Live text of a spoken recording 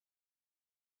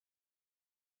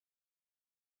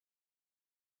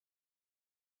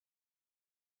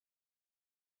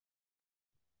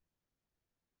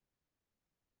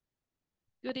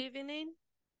Good evening.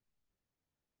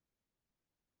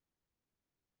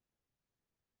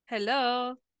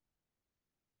 Hello.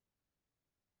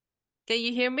 Can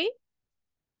you hear me?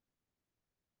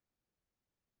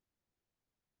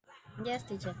 Yes,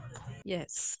 teacher.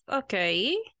 Yes.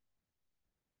 Okay.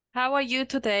 How are you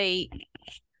today?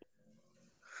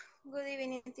 Good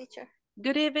evening, teacher.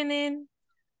 Good evening.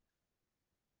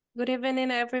 Good evening,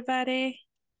 everybody.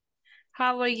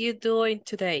 How are you doing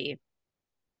today?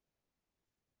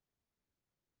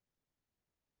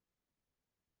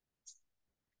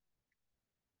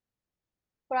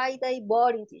 Friday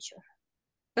boring, teacher.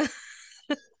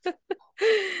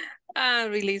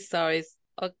 I'm really sorry.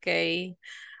 Okay.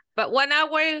 But 1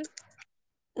 hour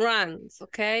runs,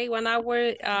 okay? 1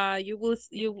 hour,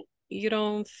 you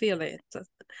don't feel it.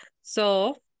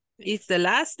 So it's the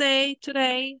last day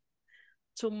today.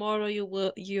 Tomorrow you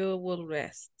will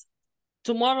rest.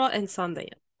 Tomorrow and Sunday,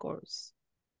 of course.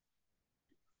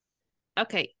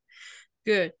 Okay,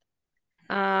 good.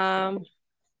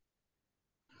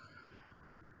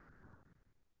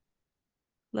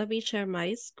 Let me share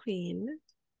my screen.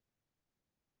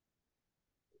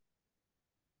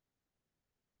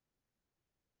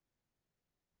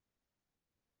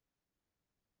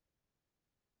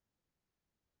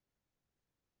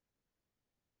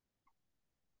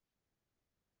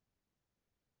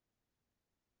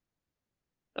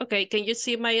 Okay, can you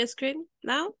see my screen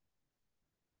now?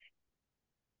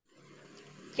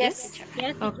 Yes, Yes? teacher.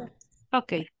 Yes, Oh, teacher.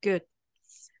 okay, good.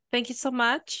 Thank you so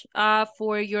much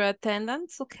for your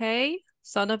attendance, okay?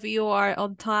 Some of you are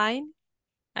on time.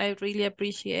 I really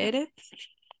appreciate it.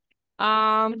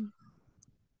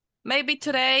 Maybe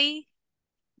today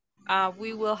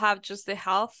we will have just the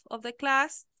half of the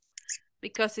class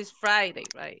because it's Friday,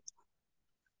 right?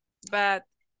 But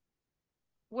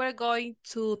we're going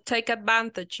to take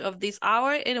advantage of this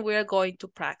hour and we're going to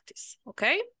practice,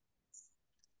 okay?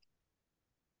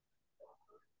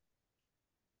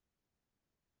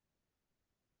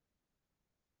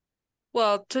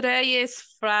 Well, today is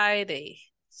Friday.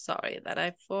 Sorry that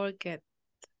I forget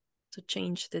to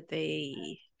change the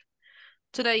day.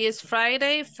 Today is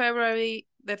Friday, February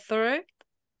the 3rd.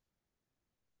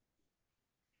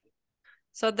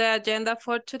 So the agenda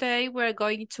for today, we're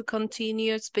going to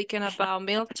continue speaking about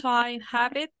mealtime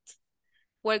habit.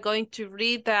 We're going to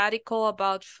read the article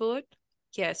about food.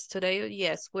 Yes, today,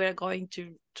 yes, we're going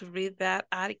to read that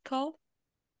article.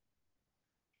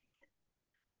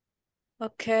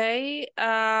 Okay.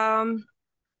 And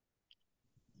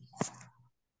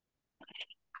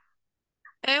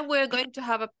we're going to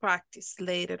have a practice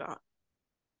later on.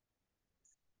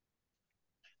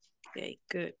 Okay,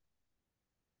 good.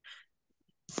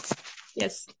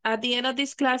 Yes, at the end of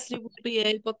this class, you will be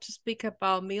able to speak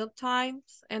about meal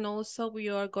times, and also we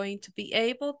are going to be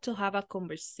able to have a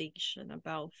conversation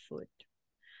about food.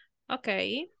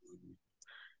 Okay,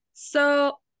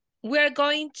 so we're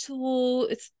going to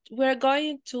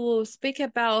speak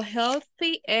about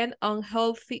healthy and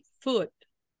unhealthy food.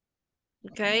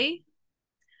 Okay,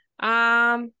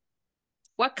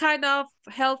 what kind of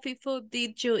healthy food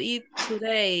did you eat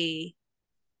today,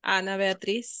 Ana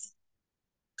Beatriz?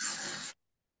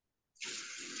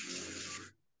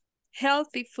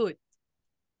 Healthy food.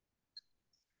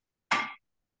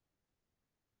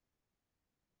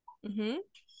 Mm-hmm.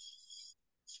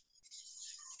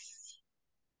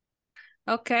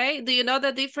 Okay, do you know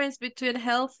the difference between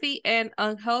healthy and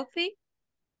unhealthy?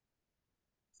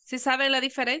 ¿Sí saben la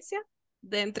diferencia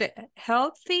de entre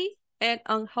healthy and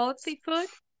unhealthy food?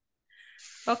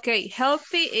 Okay,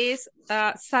 healthy is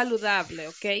saludable,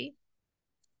 okay?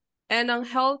 And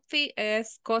unhealthy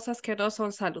es cosas que no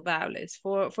son saludables.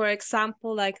 For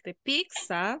example, like the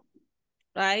pizza,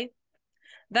 right?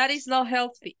 That is not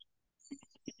healthy.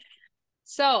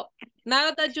 So,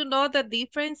 now that you know the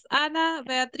difference, Ana,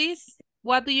 Beatriz,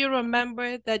 what do you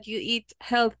remember that you eat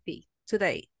healthy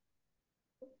today?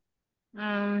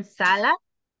 Salad.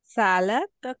 Salad,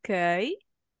 okay.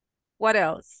 What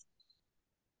else?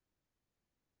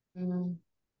 Mm,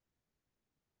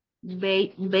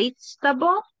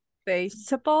 vegetable.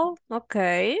 Vegetable,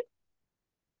 okay.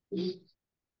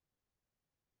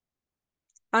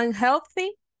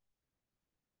 Unhealthy?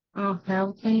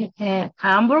 Healthy.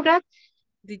 Hamburger.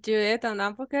 Did you eat an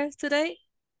hamburger today?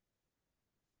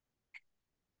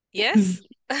 Yes?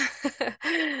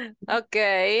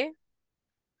 Okay.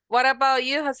 What about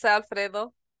you, Jose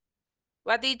Alfredo?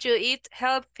 What did you eat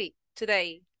healthy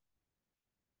today?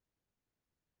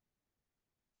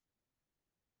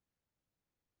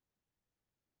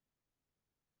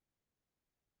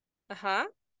 Ajá.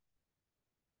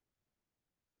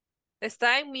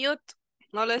 Está en mute.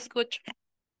 No lo escucho.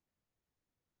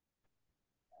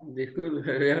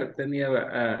 disculpe, yo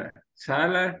tenía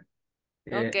sala,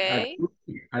 Okay.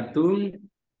 atún,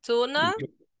 Tuna,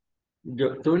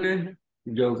 túnez, tuna,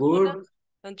 yogur,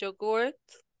 and yogurt.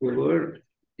 yogur,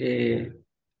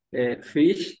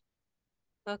 fish,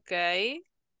 Okay.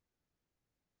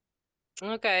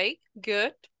 Okay,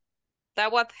 good.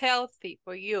 That was healthy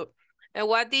for you. And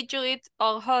what did you eat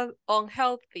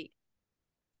unhealthy?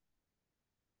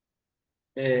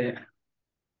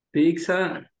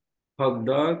 pizza, hot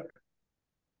dog,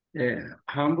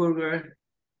 hamburger,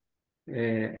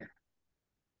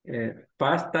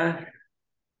 pasta.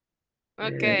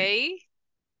 Okay.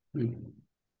 Mm.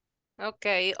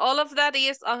 Okay, all of that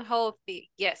is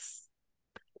unhealthy. Yes,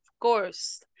 of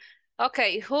course.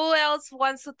 Okay, who else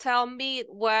wants to tell me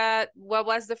what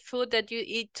was the food that you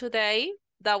eat today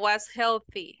that was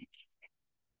healthy?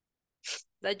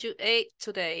 That you ate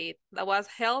today that was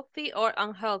healthy or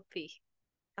unhealthy?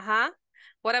 Uh-huh.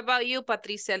 What about you,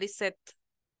 Patricia Lisette?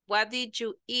 What did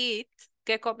you eat?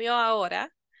 ¿Qué comió ahora?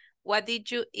 What did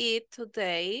you eat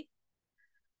today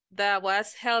that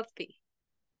was healthy?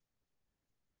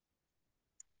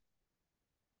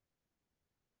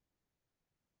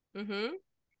 Mm-hmm.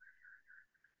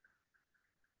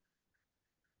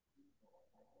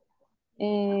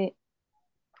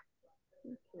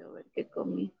 Quiero ver qué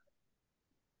comí.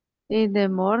 In the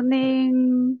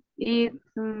morning, it's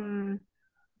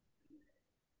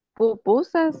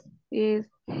pupusas, is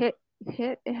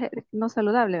no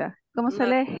saludable, ¿va? ¿Cómo se No,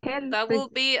 lee? that Healthy, will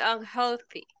be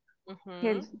unhealthy. Mm-hmm.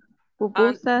 healthy.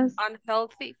 Pupusas,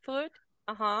 Unhealthy food.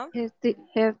 Uh-huh.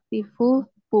 healthy food,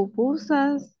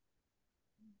 pupusas,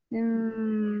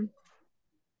 mm,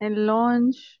 and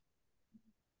lunch,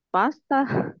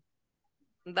 pasta,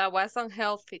 That was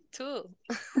unhealthy too.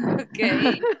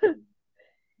 Okay.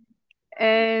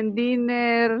 and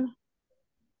dinner,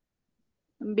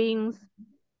 beans,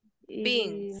 y,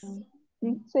 Beans.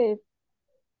 sí,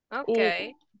 y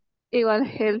Okay. igual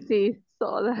healthy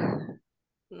soda.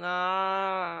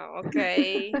 No,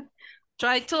 okay.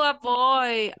 Try to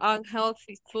avoid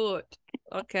unhealthy food.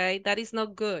 Okay, that is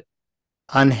not good.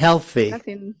 Unhealthy.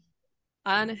 Nothing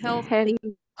Unhealthy. healthy.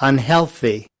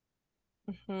 Unhealthy.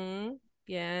 Mm-hmm.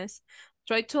 Yes.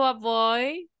 Try to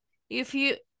avoid if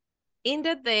you in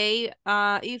the day,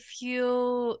 if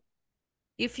you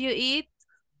eat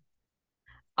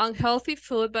unhealthy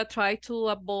food, but try to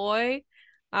avoid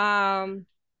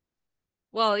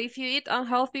well, if you eat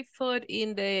unhealthy food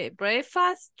in the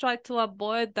breakfast, try to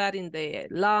avoid that in the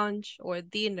lunch or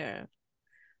dinner.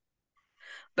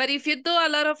 But if you do a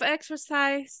lot of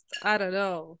exercise, I don't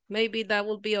know, maybe that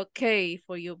will be okay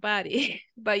for your body,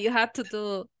 but you have to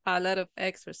do a lot of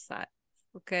exercise,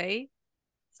 okay?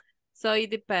 So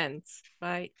it depends,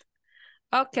 right?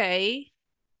 Okay,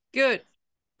 good.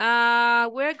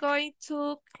 We're going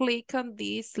to click on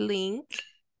this link.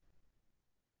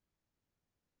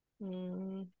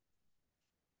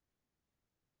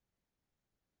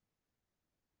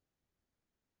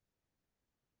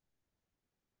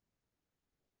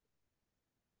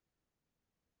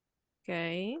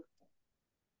 Okay.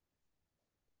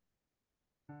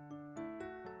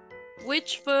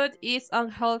 Which food is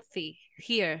unhealthy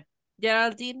here?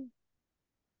 Geraldine?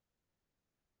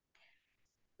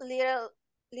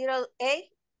 Little A.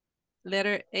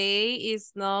 Letter A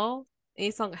is no,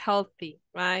 it's unhealthy,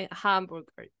 right?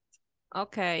 Hamburger.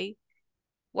 Okay.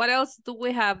 What else do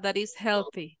we have that is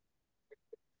healthy?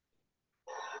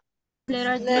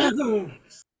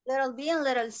 Little B and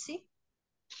little C.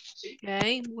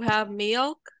 Okay, we have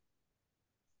milk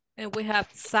and we have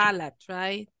salad,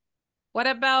 right? What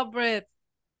about bread?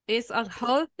 Is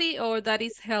unhealthy or that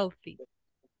is healthy?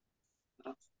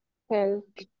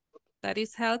 Healthy. That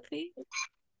is healthy?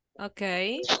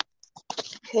 Okay.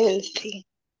 Healthy,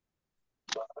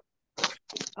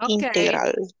 Okay.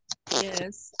 integral,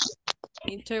 Yes.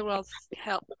 Integral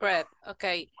health bread.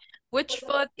 Okay. Which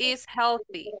food is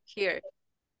healthy here?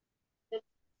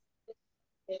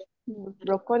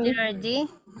 Broccoli. D.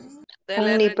 The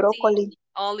only letter D. broccoli,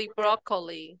 Only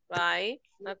broccoli, right?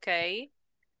 Okay.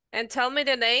 And tell me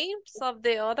the names of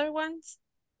the other ones.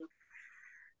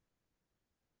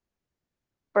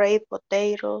 fried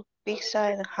potato, pizza,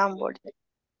 and hamburger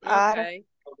are Okay.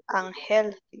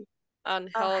 unhealthy.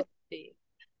 Unhealthy.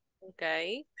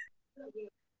 Okay.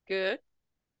 Good.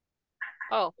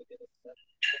 Oh,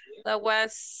 that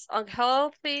was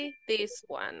unhealthy. This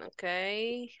one.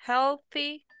 Okay.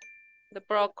 Healthy. The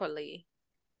broccoli.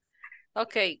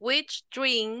 Okay. Which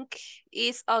drink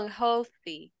is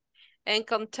unhealthy and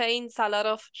contains a lot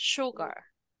of sugar?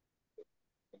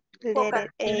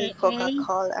 Letter A,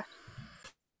 Coca-Cola.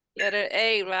 Letter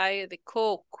A, right? The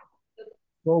Coke.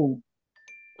 Oh.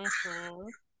 Mm-hmm.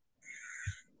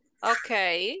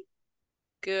 Okay,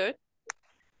 good.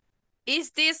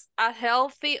 Is this a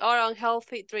healthy or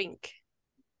unhealthy drink?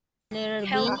 Letter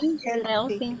Healthy. B,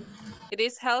 healthy. It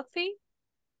is healthy?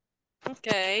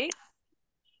 Okay.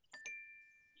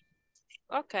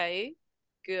 Okay,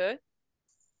 good.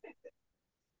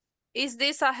 Is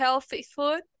this a healthy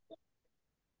food?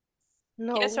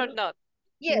 No. Yes or not?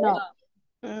 Yes. No.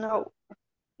 No.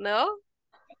 No?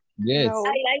 Yes. No. I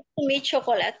like to meet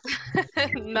chocolate.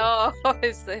 No,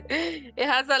 it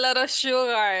has a lot of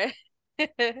sugar.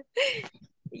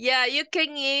 Yeah, you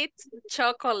can eat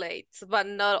chocolates, but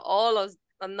not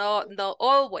not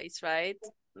always, right?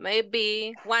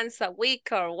 Maybe once a week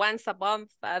or once a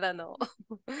month, I don't know.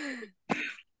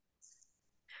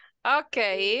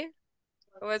 Okay,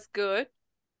 was good.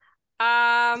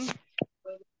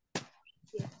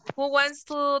 Who wants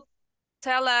to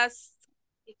tell us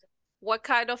what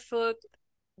kind of food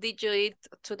did you eat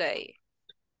today?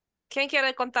 ¿Quién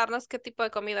quiere contarnos qué tipo de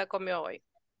comida comió hoy?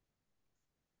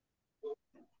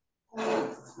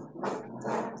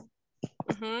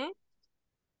 Ujú.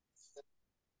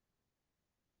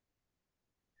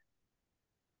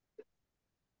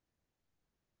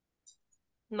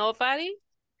 Nobody?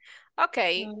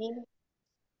 Okay. Me,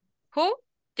 Who?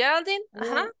 Geraldine? me,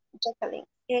 Jacqueline.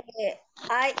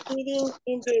 I eating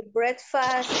in the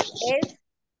breakfast egg,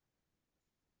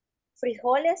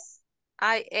 frijoles,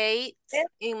 I ate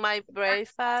in my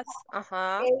breakfast,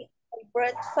 egg,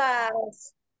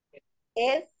 breakfast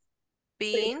egg,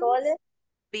 beans, frijoles,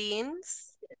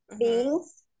 beans,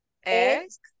 beans, egg,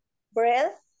 eggs,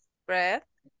 bread, bread,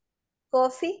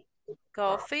 coffee,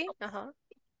 coffee,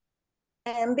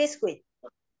 and biscuit.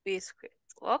 biscuit.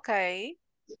 Okay.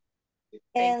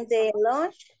 And the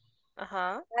lunch,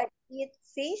 Uh-huh. I eat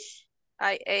fish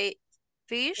I ate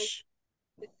fish,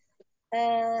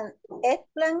 and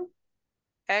eggplant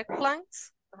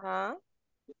eggplants,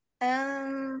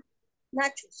 and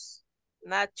nachos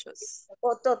nachos.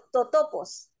 or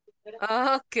totopos.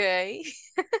 Okay.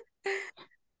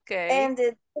 Okay. And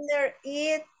the dinner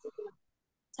eat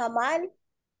tamal,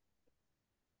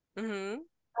 Mm-hmm.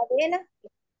 avena,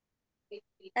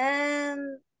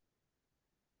 and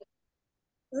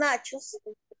nachos.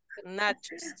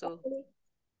 Nachos too.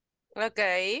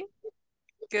 Okay.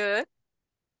 Good.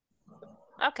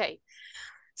 Okay.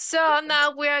 So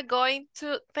now we are going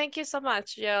to, thank you so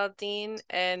much, Geraldine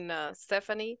and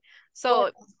Stephanie.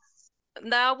 So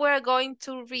now we're going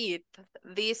to read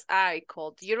this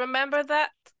article. Do you remember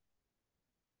that?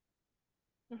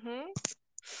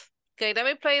 Okay, let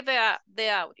me play the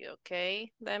audio,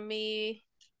 okay?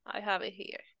 I have it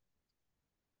here.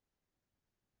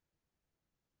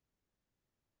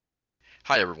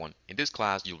 Hi everyone, in this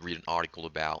class you'll read an article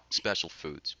about special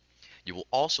foods. You will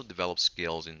also develop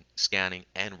skills in scanning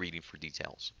and reading for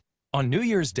details. On New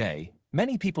Year's Day,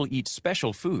 many people eat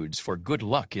special foods for good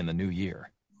luck in the new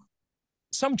year.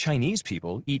 Some Chinese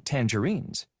people eat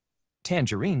tangerines.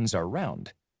 Tangerines are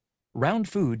round. Round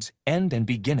foods end and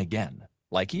begin again,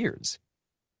 like years.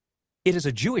 It is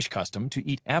a Jewish custom to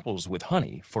eat apples with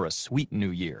honey for a sweet new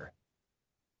year.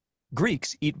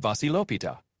 Greeks eat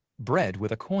vasilopita, bread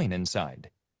with a coin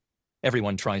inside.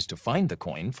 Everyone tries to find the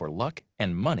coin for luck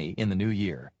and money in the new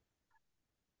year.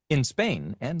 In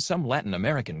Spain and some Latin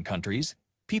American countries,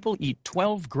 people eat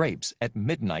 12 grapes at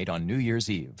midnight on New Year's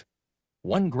Eve.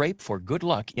 1 grape for good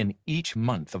luck in each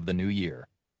month of the new year.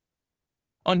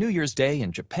 On New Year's Day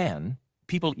in Japan,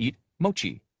 people eat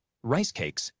mochi, rice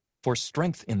cakes, for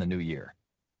strength in the new year.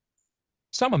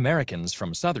 Some Americans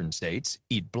from southern states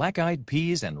eat black-eyed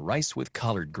peas and rice with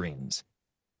collard greens.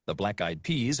 The black-eyed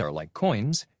peas are like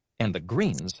coins, and the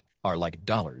greens are like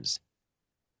dollars.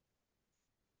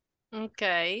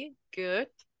 Okay, good.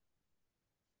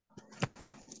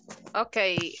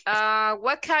 Okay,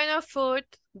 what kind of food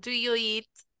do you eat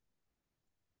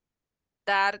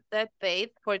that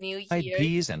day for New Year?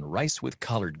 Peas and rice with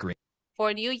collard greens.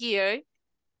 For New Year,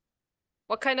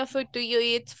 what kind of food do you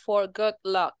eat for good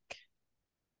luck?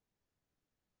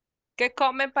 ¿Qué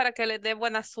comen para que les dé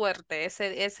buena suerte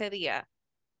ese día?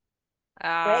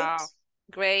 Grapes.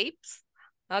 Grapes.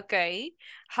 Okay.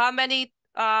 How many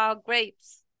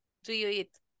grapes do you eat,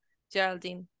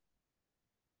 Geraldine?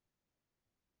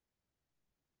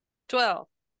 12.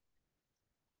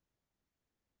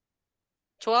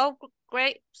 12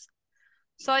 grapes.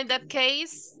 So in that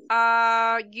case,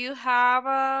 you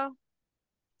have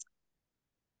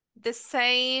the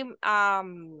same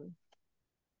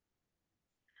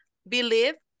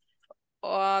belief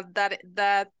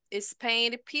that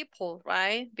Spain people,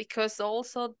 right? Because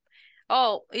also,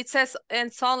 it says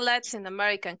in some Latin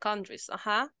American countries,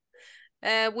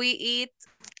 we eat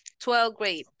 12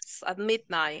 grapes at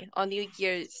midnight on New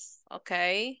Year's.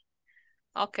 Okay.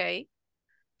 Okay.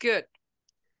 Good.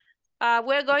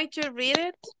 We're going to read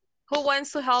it. Who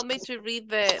wants to help me to read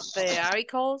the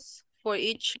articles for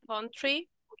each country?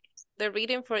 The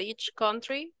reading for each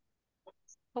country?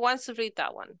 Who wants to read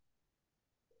that one?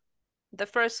 The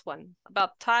first one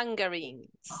about tangerines.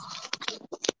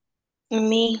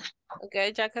 Me.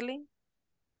 Okay, Jacqueline.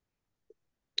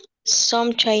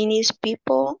 Some Chinese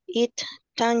people eat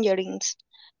tangerines.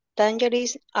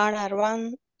 Tangerines are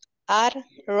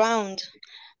round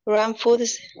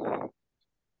foods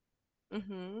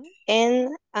and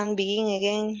begin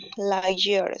again like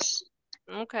yours.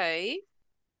 Okay.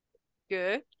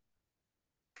 Good.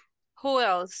 Who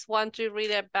else want to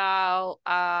read about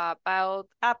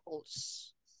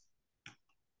apples?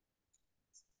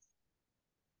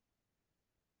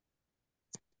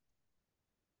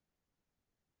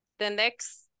 The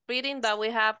next reading that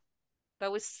we have,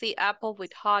 that we see apple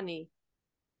with honey.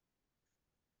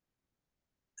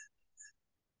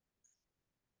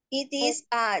 It is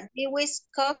a Jewish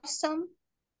custom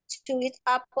to eat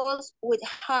apples with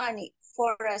honey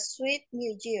for a sweet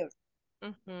New Year.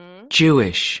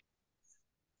 Jewish,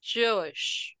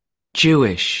 Jewish.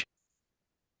 Jewish,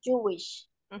 Jewish.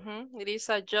 It is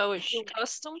a Jewish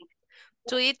custom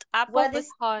to eat apple What with does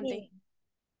it honey.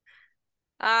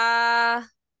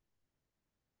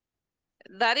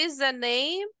 That is the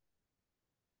name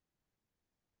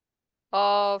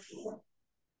of,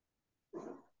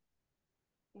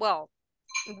 well,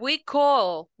 we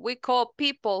call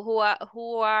people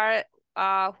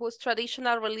whose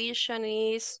traditional religion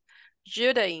is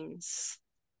Judaism.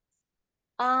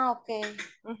 Okay.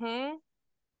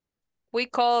 We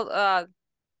call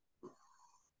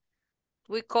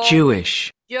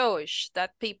Jewish,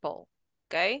 that people.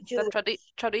 Okay, the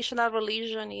traditional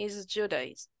religion is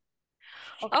Judaism.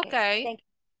 Okay. Thank you.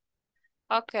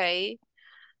 Okay.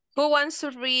 Who wants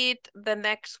to read the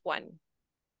next one?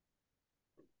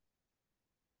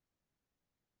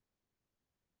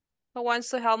 Who wants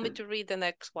to help me to read the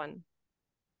next one?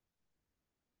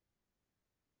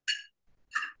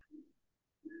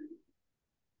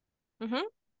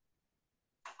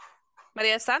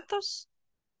 Maria Santos?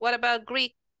 What about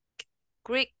Greeks?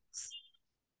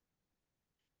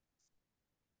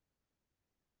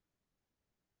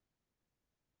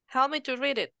 Help me to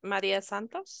read it, Maria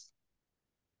Santos.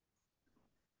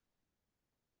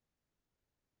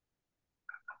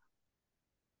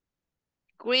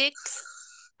 Greeks,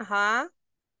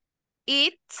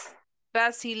 eat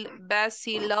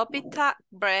basilopita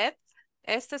bread.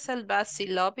 Este es el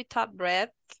basilopita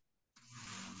bread.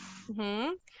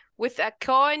 With a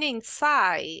coin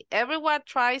inside. Everyone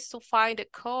tries to find a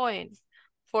coin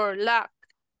for luck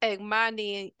and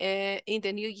money in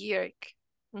the new year.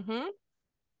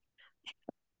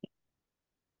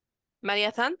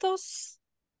 Maria Santos,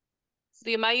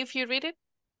 do you mind if you read it?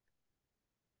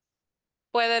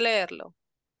 Puede leerlo.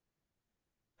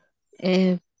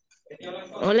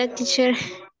 Hola, teacher.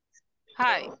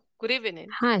 Hi, good evening.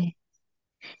 Hi.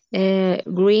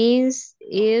 Greens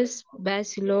is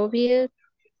basilopita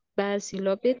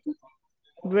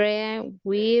bread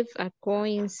with a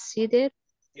coin seated.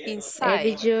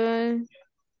 Inside.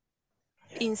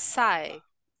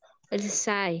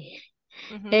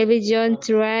 Everyone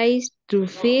tries to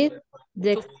feed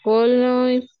the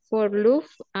colony for love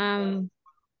and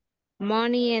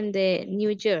money in the new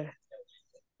year.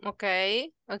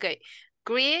 Okay.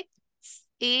 Greeks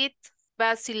eat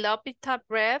basilopita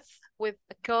bread with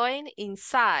a coin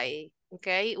inside.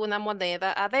 Okay, una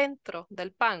moneda adentro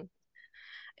del pan.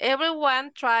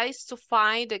 Everyone tries to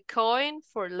find a coin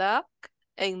for luck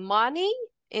and money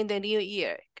in the new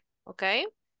year. Okay.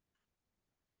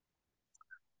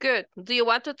 Good. Do you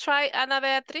want to try, Ana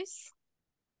Beatriz?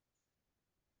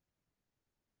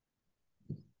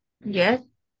 Yes.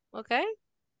 Okay.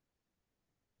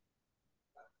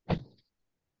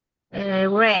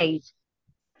 Great.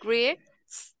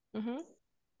 Greeks.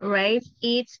 Great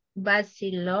eats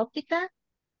basilopita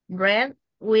bread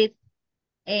with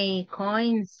a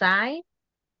coin inside.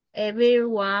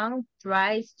 Everyone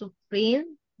tries to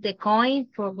find the coin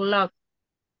for luck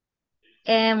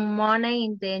and money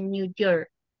in the new year.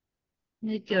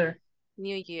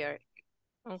 New year.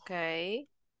 Okay.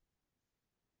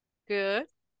 Good.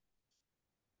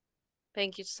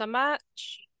 Thank you so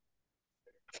much.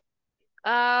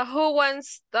 Who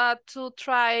wants to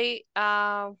try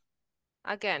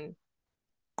again?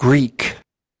 Greek,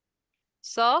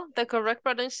 So the correct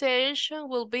pronunciation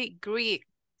will be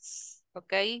Greeks.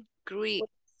 Okay,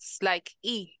 Greeks, like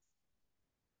E,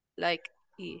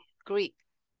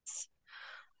 Greeks.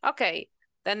 Okay,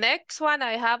 The next one,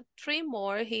 I have 3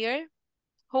 more here.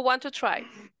 Who want to try?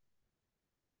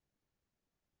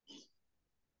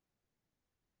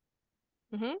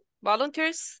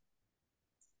 Volunteers?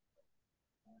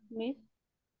 Me.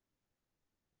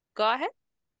 Go ahead.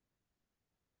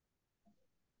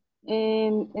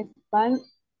 In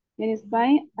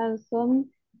Spain and some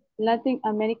Latin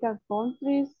American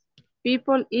countries,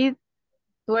 people eat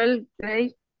 12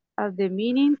 grapes at the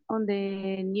beginning on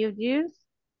the New Year's.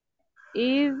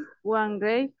 Eat 1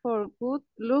 grape for good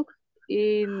luck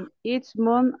in each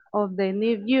month of the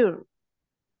new year.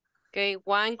 Okay,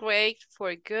 1 grape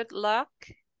for good luck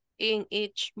in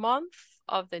each month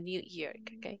of the new year.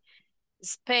 Okay.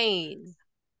 Spain.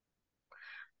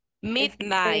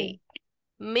 Midnight.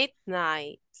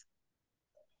 Midnight.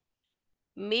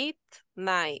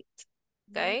 Midnight.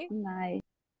 Okay. Nice.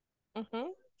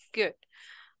 Good.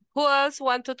 Who else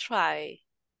want to try?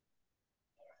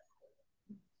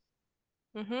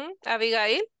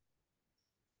 Abigail,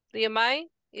 do you mind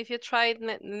if you try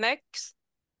next?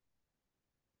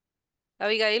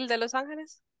 Abigail de Los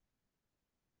Ángeles.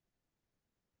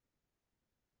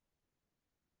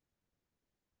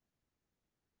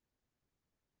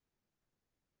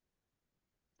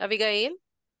 Abigail,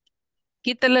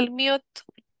 quítale el mute.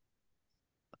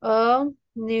 On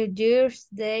New Year's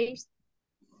Day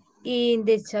in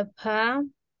the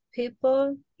Japan,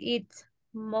 people eat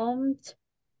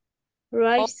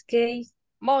rice cake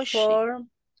for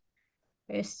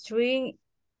a string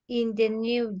in the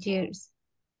New Year's.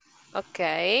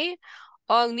 Okay.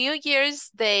 On New Year's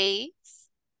Day,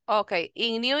 okay,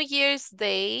 in New Year's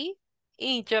Day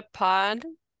in Japan,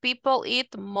 people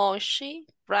eat mochi,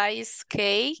 rice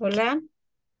cake. Hola.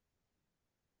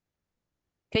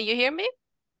 Can you hear me?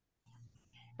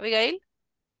 Abigail?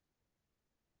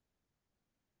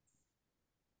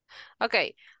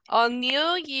 Okay. On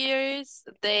New Year's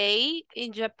Day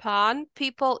in Japan,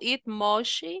 people eat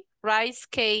mochi, rice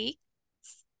cake.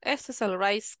 Este es el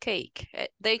rice cake.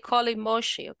 They call it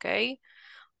mochi, okay?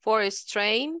 For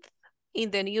strength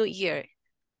in the new year,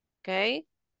 okay?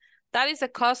 That is a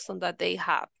custom that they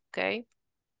have, okay?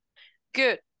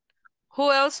 Good.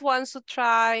 Who else wants to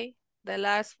try the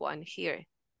last one here?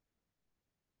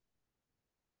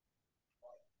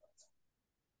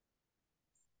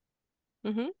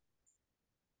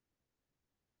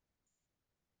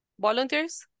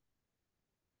 Volunteers?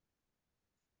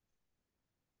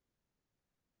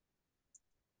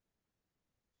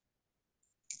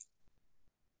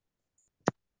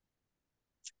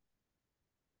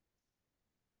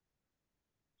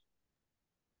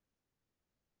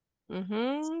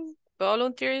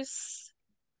 Volunteers.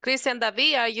 Christian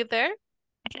David, are you there?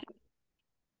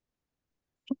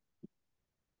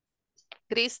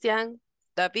 Christian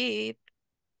David.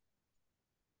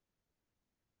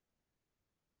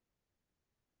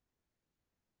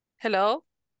 Hello?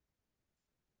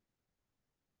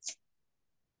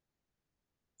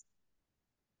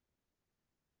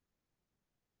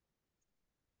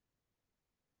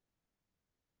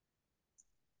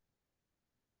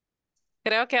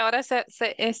 Creo que ahora se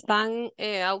están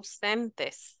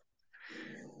ausentes.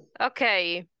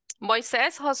 Okay.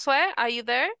 Moisés, Josué, are you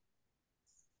there?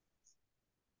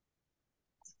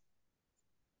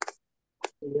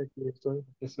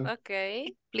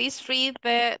 Okay. Please read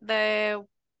the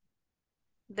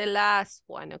last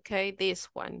one, okay? This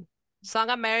one. Some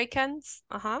Americans,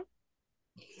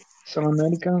 Some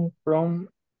Americans from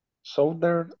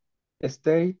southern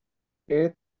state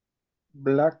eat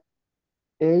black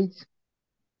eggs,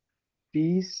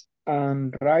 peas,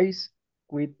 and rice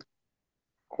with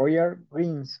collard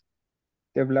greens.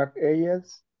 The black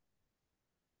eggs,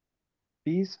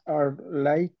 peas are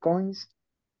like coins,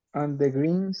 and the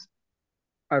greens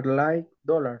are like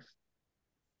dollars.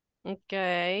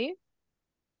 Okay.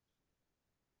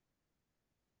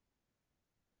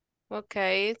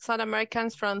 Okay, some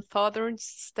Americans from southern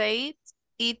states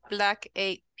eat black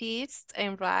egg peas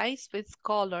and rice with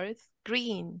colored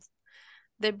greens.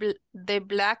 The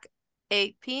black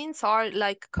egg peas are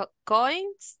like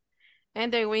coins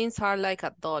and the greens are like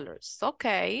dollars.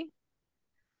 Okay.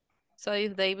 So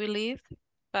if they believe,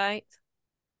 right?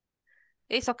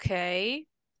 It's okay.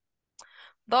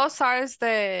 Those are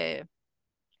the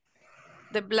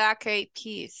black egg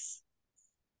peas.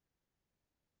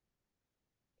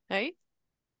 Right?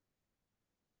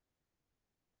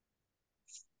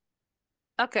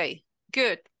 Okay,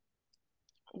 good.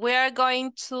 We're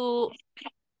going to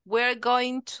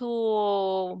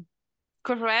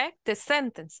correct the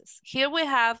sentences. Here we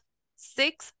have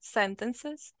 6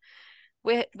 sentences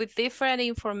with different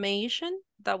information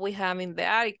that we have in the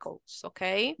articles,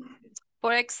 okay?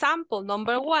 For example,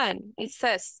 number 1, it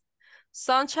says,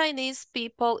 Some Chinese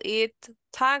people eat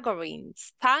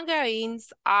tangerines.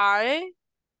 Tangerines are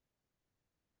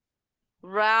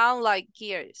round like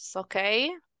gears,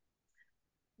 okay?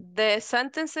 The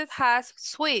sentence it has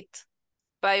sweet,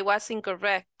 but it was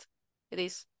incorrect. It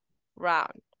is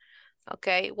round.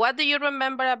 Okay, what do you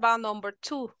remember about number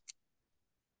 2?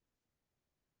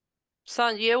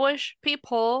 Some Jewish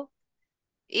people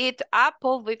eat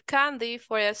apple with candy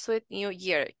for a sweet new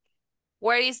year.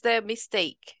 Where is the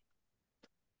mistake?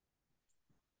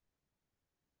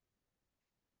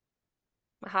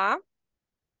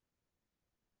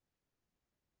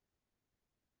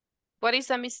 What is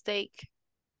a mistake?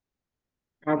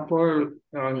 Apple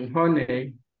and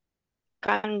honey.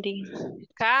 Candy.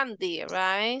 Candy,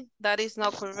 right? That is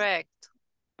not correct.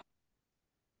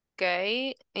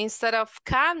 Okay, instead of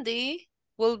candy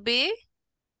will be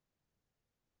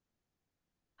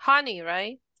honey,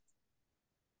 right?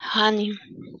 Honey.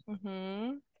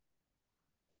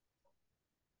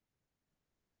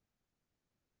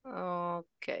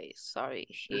 Okay, sorry.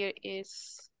 Here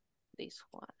is this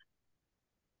one.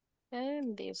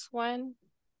 And this one.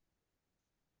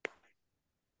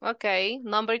 Okay,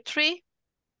 number 3.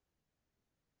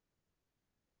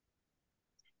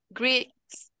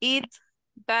 Greeks eat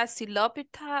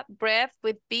basilopita bread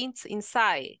with beans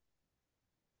inside.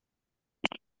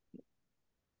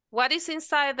 What is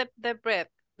inside the bread?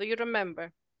 Do you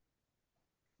remember?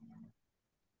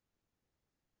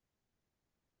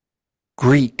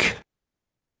 Greek,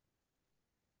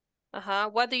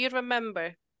 What do you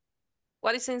remember?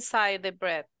 What is inside the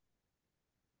bread?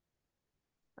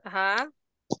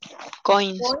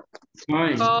 Coins.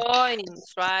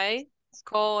 Coins, right?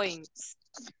 Coins.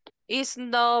 It's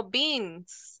no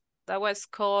beans. That was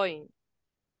coin.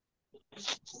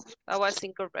 That was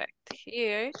incorrect.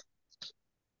 Here.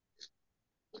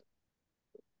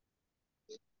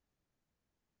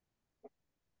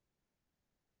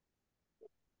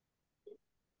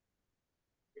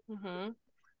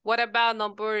 What about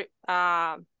number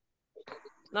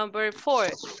 4?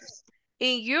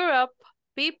 In Europe,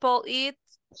 people eat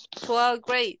 12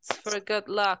 grapes for good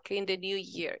luck in the new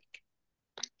year.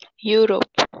 Europe.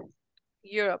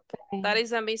 Europe. That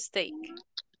is a mistake.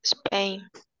 Spain.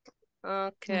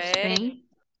 Okay.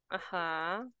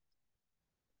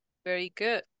 Very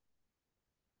good.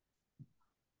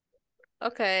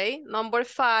 Okay, number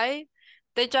 5.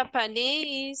 The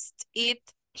Japanese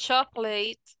eat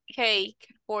chocolate cake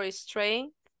for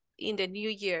strength in the new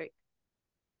year.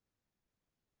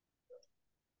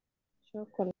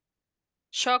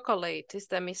 Chocolate is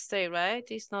the mistake, right?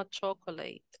 It's not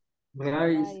chocolate.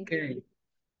 Rice cake.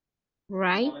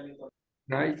 Right?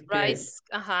 Rice cake.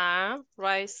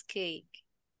 Rice cake.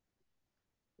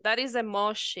 That is a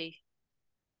mochi.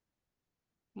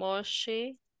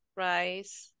 Mochi,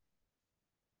 rice,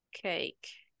 cake.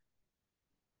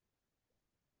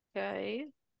 Okay,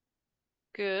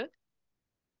 good.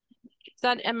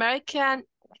 So American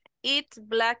eat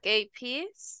black eyed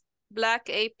peas. Black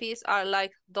eyed peas are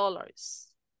like dollars.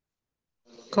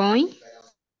 Coin?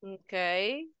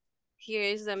 Okay, here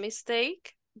is the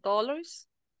mistake, dollars.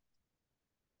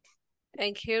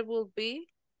 And here will be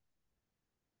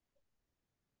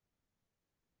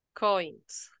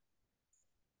coins.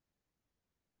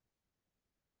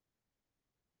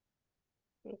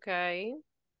 Okay.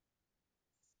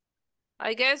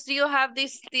 I guess you have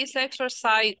this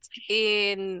exercise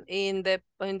in the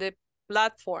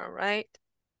platform, right?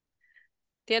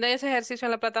 ¿Tiene ese ejercicio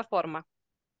en la plataforma?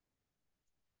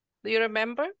 Do you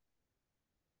remember?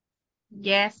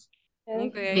 Yes.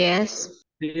 Okay. Yes.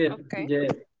 Yes, Okay.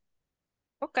 yes.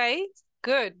 Okay,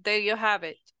 good. There you have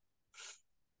it.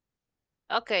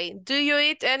 Okay, do you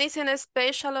eat anything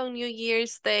special on New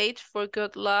Year's Day for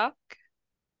good luck?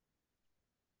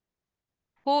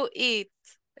 Who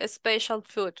eats a special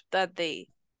food that day?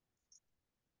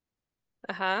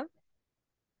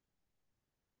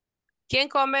 ¿Quién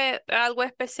come algo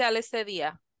especial ese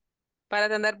día para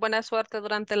tener buena suerte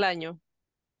durante el año?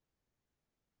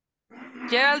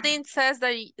 Geraldine says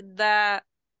that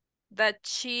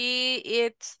she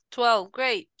eats 12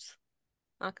 grapes.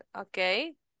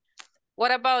 Okay.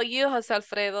 What about you, Jose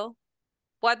Alfredo?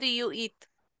 What do you eat?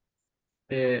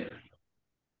 12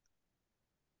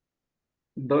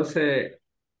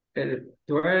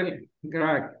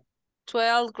 grapes.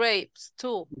 12 grapes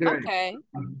too. Grapes. Okay.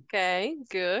 Okay,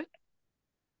 good.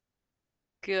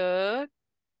 Good.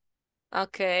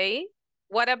 Okay.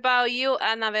 What about you,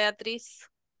 Ana Beatriz?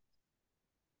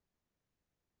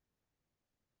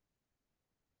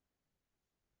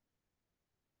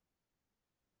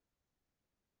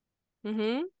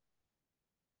 Ana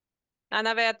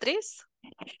Beatriz?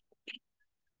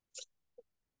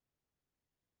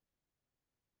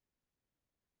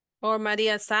 Or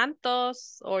Maria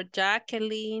Santos or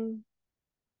Jacqueline.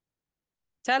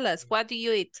 Tell us, what do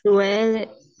you eat? 12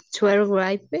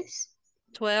 grapes.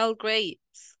 12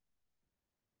 grapes.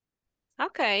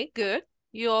 Okay, good.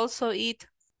 You also eat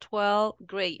 12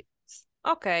 grapes.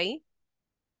 Okay.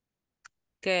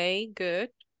 Okay, good.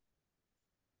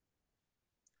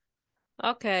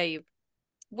 Okay.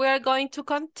 We're going to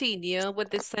continue with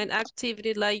the same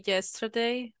activity like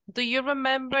yesterday. Do you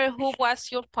remember who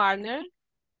was your partner?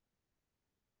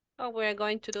 Oh, we're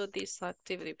going to do this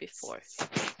activity before.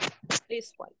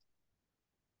 This one.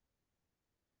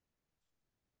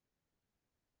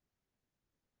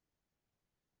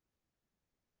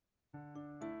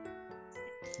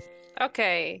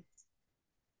 Okay.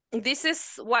 This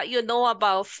is what you know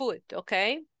about food,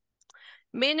 okay?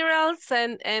 Minerals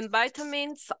and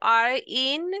vitamins are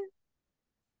in...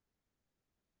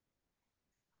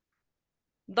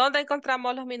 ¿Dónde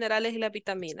encontramos los minerales y las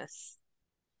vitaminas?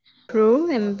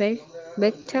 Fruit and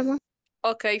vegetable.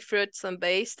 Okay, fruits and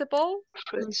vegetables.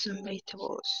 Fruits and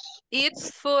vegetables. Eat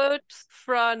food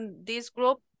from this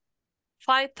group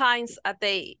 5 times a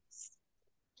day.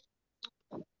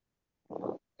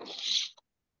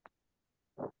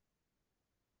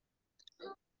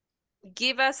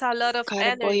 Give us a lot of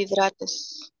energy.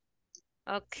 Carbohidratos.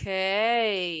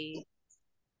 Okay.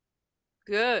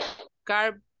 Good.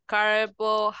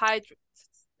 Carbohydrates.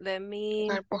 Let me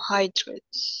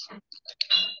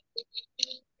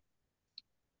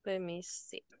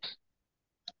see.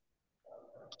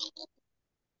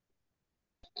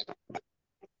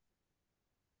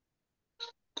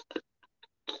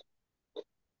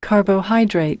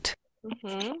 Carbohydrate.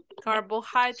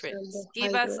 Carbohydrates.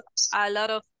 Give us a lot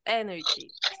of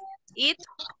energy. Eat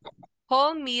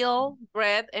wholemeal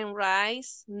bread and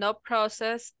rice, no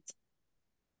processed.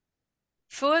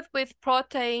 Food with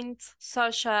proteins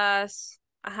such as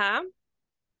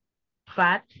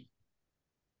Fat.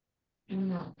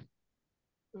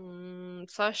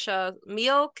 such as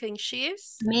milk and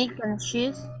cheese. Milk and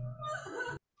cheese.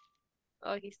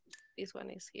 Oh, this one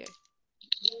is here.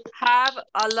 Have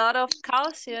a lot of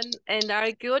calcium and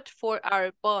are good for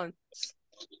our bones.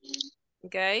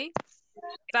 Okay.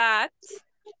 Fat.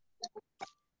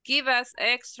 Give us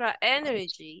extra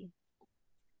energy.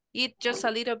 Eat just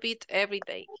a little bit every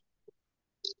day.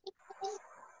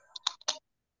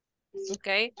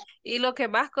 Okay. Y lo que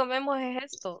más comemos es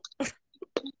esto.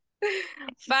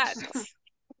 Fat.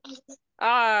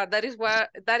 That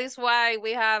is why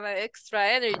we have extra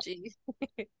energy.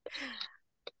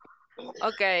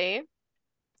 Okay.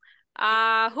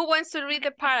 Who wants to read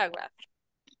the paragraph?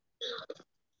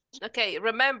 Okay,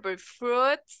 remember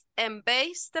fruits and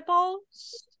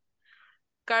vegetables,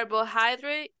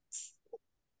 carbohydrates,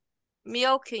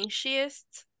 milk and cheese,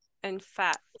 and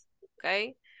fat.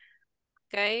 Okay.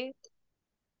 Okay.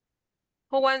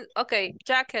 Who wants? Okay,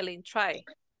 Jacqueline, try.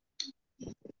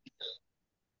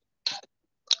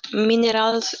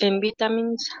 Minerals and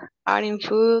vitamins are in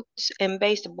fruits and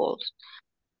vegetables.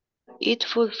 Eat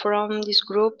food from this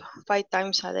group 5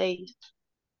 times a day.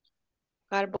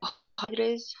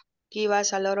 Carbohydrates give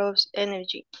us a lot of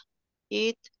energy.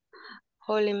 Eat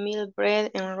wholemeal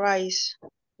bread and rice,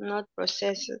 not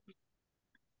processed.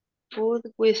 Food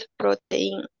with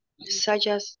protein, such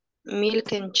as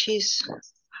milk and cheese,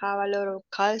 have a lot of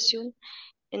calcium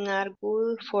and are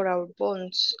good for our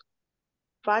bones.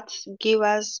 Fats give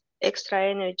us extra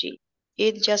energy.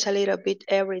 Eat just a little bit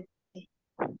every day.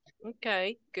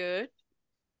 Okay, good.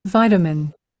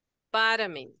 Vitamin.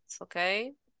 Vitamins,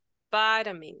 okay?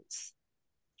 Vitamins.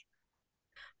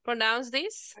 Pronounce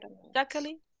this,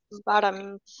 Jacqueline.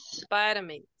 Vitamins.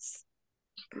 Vitamins.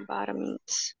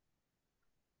 Vitamins.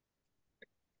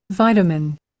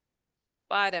 Vitamin.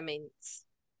 Vitamins.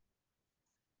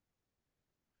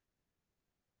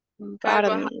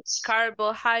 Vitamins.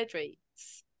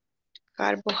 Carbohydrates.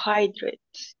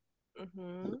 Carbohydrates.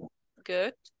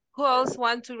 Good. Who else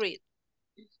want to read?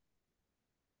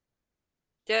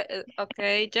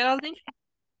 Okay, Geraldine.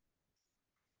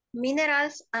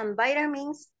 Minerals and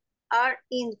vitamins are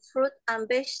in fruit and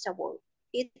vegetables.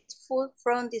 Eat food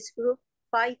from this group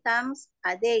 5 times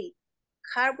a day.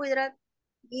 Carbohydrates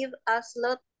give us a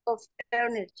lot of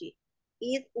energy.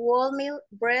 Eat wholemeal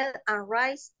bread and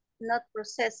rice, not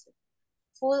processed.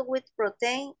 Food with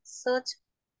protein such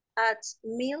as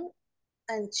milk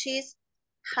and cheese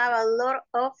have a lot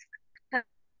of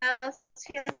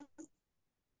calcium,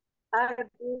 are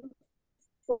good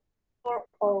for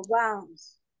our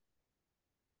bones.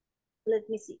 Let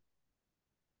me see.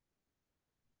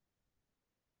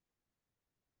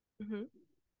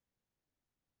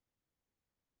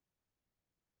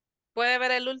 ¿Puede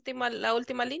ver la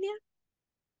última línea?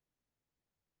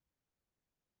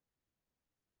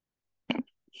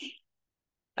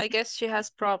 I guess she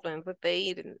has problem with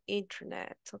the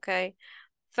internet, okay?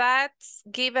 Fats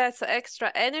give us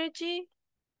extra energy.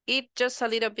 Eat just a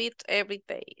little bit every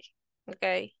day,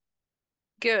 okay?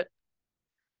 Good.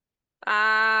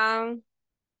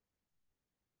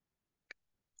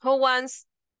 Who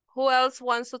else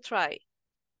wants to try?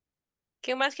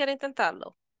 ¿Quién más quiere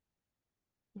intentarlo?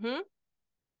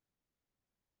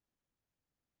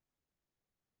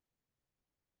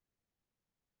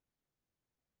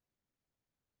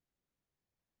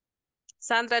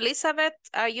 Sandra Elizabeth,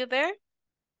 are you there?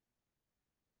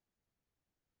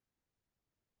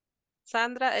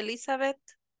 Sandra Elizabeth?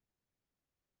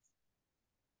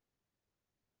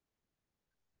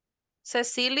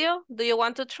 Cecilio, do you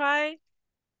want to try?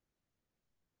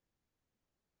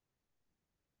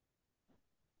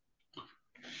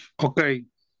 Okay.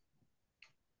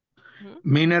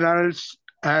 Minerals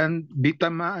and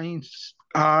vitamins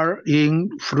are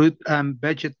in fruit and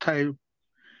vegetables.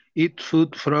 Eat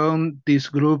food from this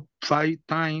group 5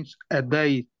 times a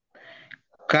day.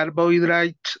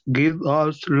 Carbohydrates give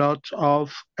us lots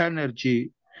of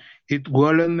energy. Eat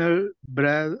wholemeal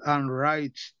bread and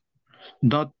rice,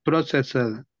 not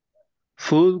processed.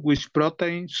 Food with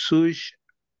protein such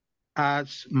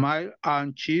as milk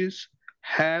and cheese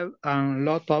have a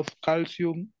lot of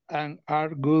calcium and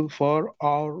are good for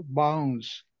our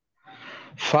bones.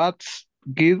 Fats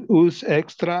give us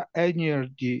extra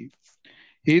energy.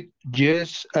 Eat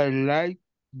just a light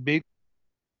bit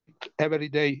every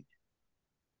day.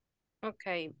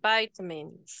 Okay,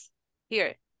 vitamins.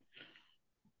 Here.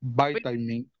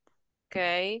 Vitamin.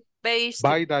 Okay, vegetables.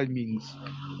 Vitamins.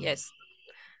 Yes.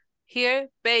 Here,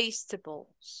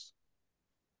 vegetables.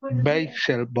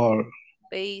 Vegetable.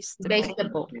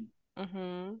 Vegetable.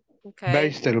 Okay.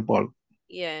 Vegetable.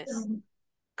 Yes.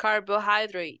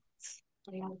 Carbohydrates.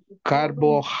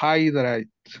 Carbohydrate.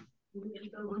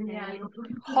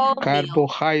 Whole meal.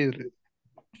 Carbohydrate.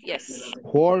 Yes.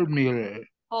 Wholemeal.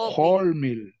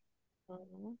 Wholemeal.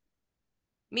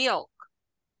 Milk.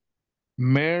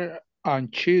 Milk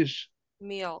and cheese.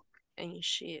 Milk and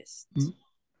cheese.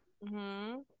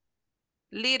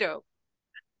 Little.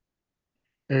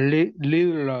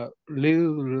 Little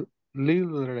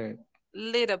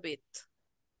Little bit.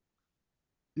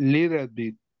 Little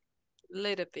bit.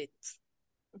 Little bit.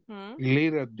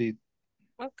 Little bit.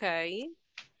 Okay.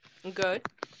 Good.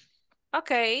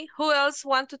 Okay. Who else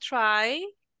want to try?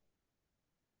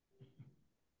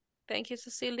 Thank you,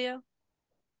 Cecilia.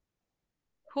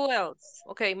 Who else?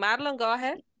 Okay, Marlon, go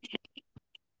ahead.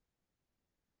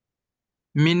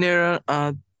 Mineral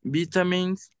and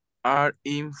vitamins are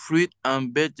in fruit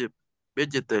and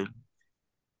vegetables.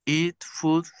 Eat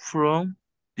food from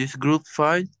this group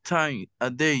 5 times a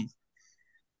day.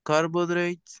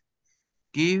 Carbohydrates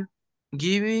give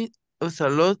us a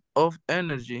lot of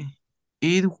energy.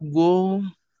 Eat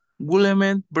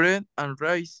wholemeal bread and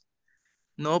rice,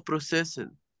 no processed.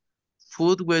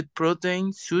 Food with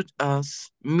protein such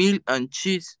as milk and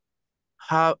cheese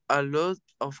have a lot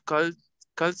of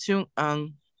calcium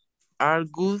and are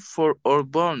good for our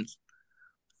bones.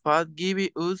 Fat gives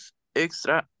us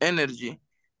extra energy.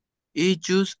 Eat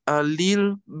just a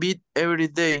little bit every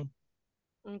day.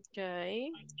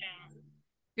 Okay.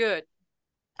 Good.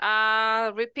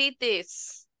 Repeat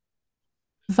this.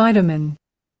 Vitamin.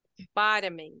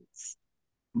 Vitamins.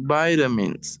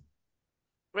 Vitamins.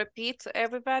 Repeat,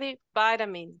 everybody.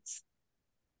 Vitamins.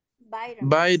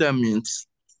 Vitamins.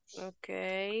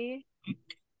 Okay.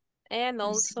 And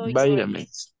also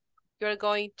vitamins. You're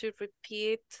going to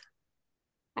repeat.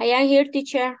 I am here,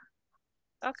 teacher.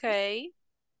 Okay.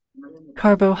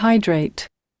 Carbohydrate.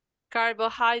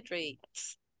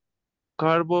 Carbohydrates.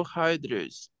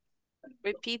 Carbohydrates.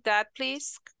 Repeat that,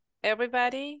 please,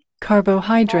 everybody.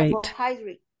 Carbohydrate.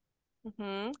 Carbohydrate.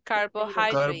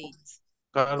 Carbohydrates.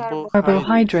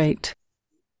 Carbohydrate.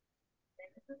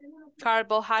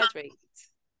 Carbohydrate.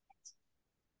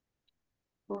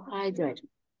 Carbohydrate.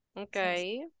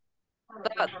 Okay.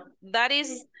 That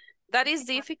is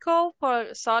difficult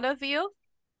for some of you,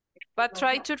 but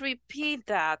try to repeat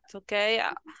that, okay?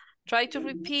 Try to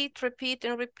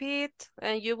repeat,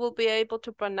 and you will be able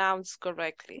to pronounce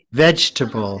correctly.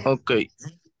 Vegetable. Okay.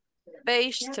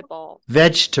 Vegetable.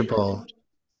 Vegetable.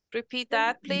 Repeat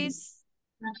that, please.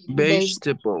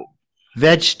 Vegetable.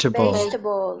 Vegetable.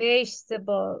 Vegetable.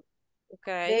 Vegetable.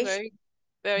 Okay,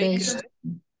 very good.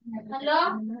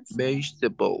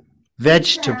 Vegetable.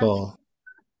 Vegetable.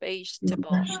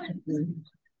 Vegetable.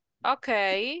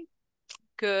 Okay,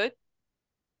 good.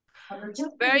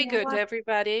 Very good,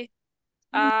 everybody.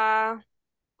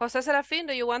 Jose Serafín,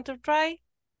 do you want to try?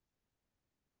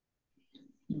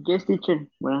 Yes, teacher.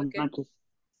 Buenas noches.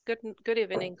 Good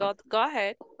evening. Go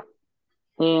ahead.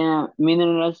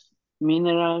 Minerals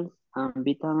and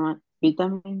vitamins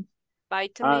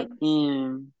are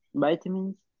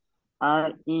Vitamins.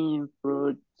 are in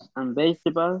fruits and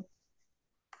vegetables.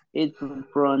 Eat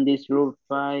from this group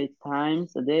 5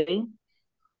 times a day.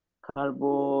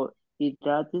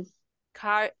 Carbohydrates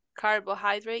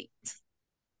Carbohydrates.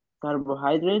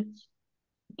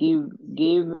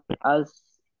 give us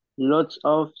lots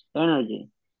of energy.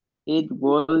 Eat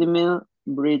whole meal,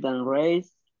 bread and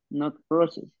rice, not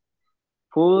processed.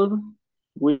 Food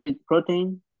with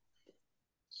protein,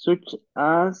 such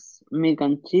as milk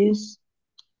and cheese,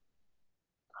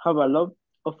 have a lot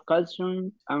of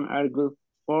calcium and are good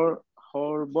for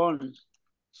our bones.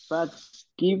 Fats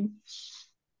give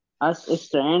us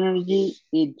extra energy.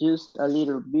 Eat just a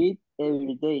little bit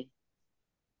every day.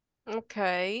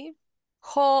 Okay.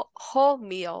 Whole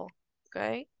meal.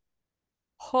 Okay.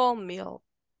 Whole meal.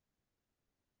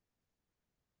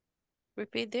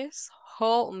 Repeat this.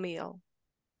 Whole meal.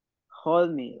 Whole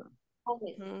meal.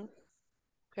 Mhm.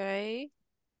 Okay.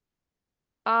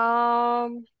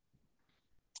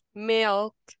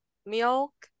 Milk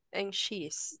and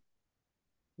cheese.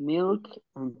 Milk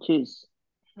and cheese.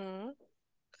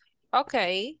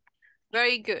 Okay.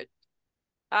 Very good.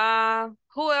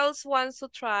 Who else wants to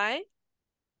try?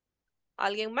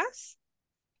 ¿Alguien más?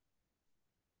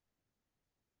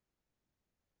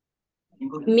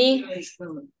 Me.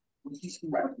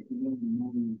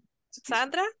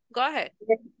 Sandra, go ahead.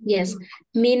 Yes.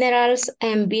 Minerals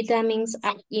and vitamins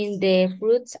are in the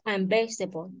fruits and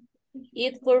vegetables.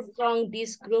 Eat food from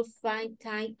this group 5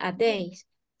 times a day.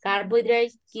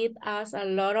 Carbohydrates give us a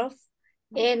lot of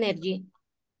energy.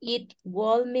 Eat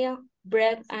whole meal,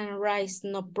 bread and rice,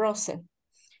 not processed.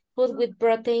 Food with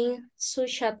protein,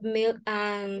 such as milk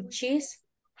and cheese,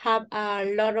 have a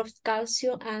lot of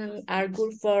calcium and are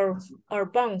good for our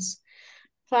bones.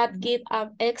 Fat give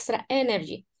us extra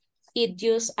energy. Eat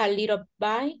just a little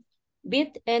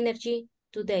bit energy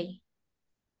today.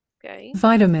 Okay.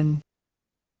 Vitamin.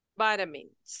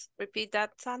 Vitamins. Repeat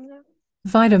that, Sandra.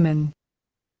 Vitamin.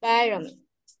 Vitamin.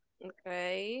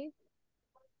 Okay.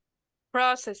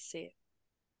 Process it.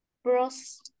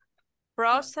 Process.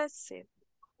 Process it.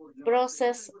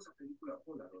 Process.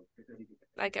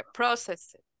 Like a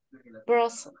process it.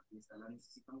 Process.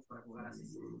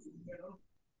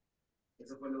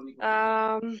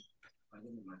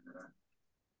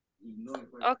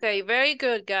 Okay, very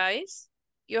good, guys.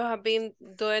 You have been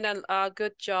doing a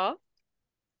good job.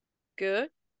 Good.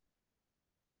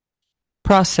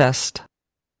 Processed.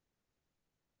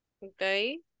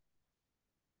 Okay.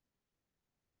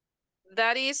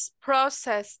 That is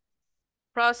processed.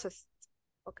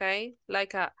 Okay,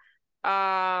 like a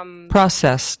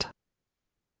Processed.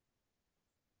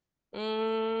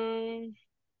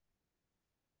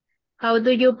 How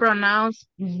do you pronounce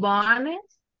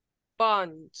bonus?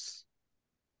 Bonds.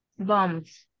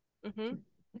 Bombs.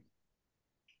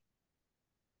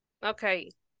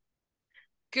 Okay.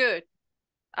 Good.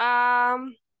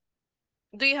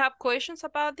 Do you have questions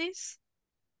about this?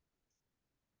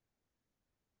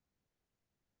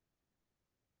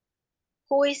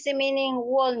 Who is the meaning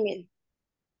whole meal?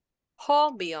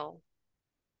 Whole meal.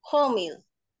 Whole meal.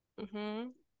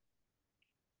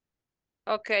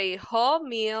 Okay, whole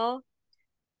meal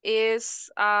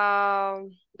is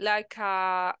like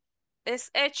es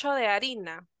hecho de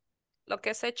harina. Lo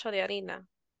que es hecho de harina.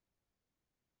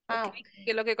 Okay.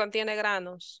 Que es lo que contiene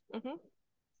granos.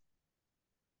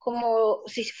 Como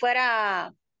si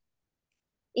fuera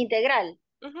integral.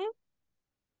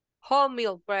 Whole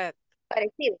meal bread.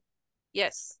 Parecido.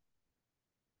 Yes.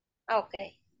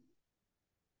 Okay.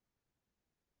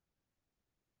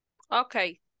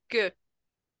 Okay, good.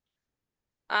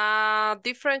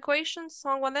 Different questions?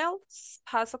 Someone else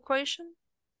has a question?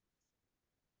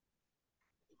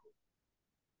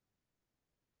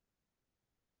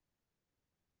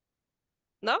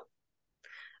 No?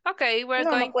 Okay, we're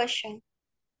going. No question.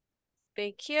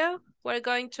 Thank you. We're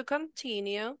going to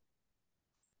continue.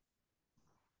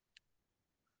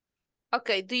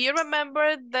 Okay, do you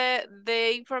remember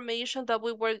the information that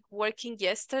we were working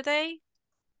yesterday?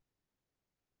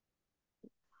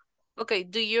 Okay,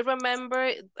 do you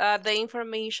remember the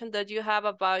information that you have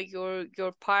about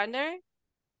your partner?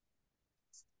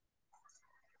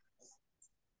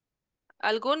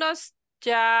 Algunos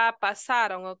ya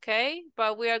pasaron, okay?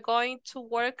 But we are going to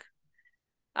work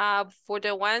for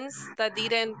the ones that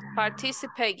didn't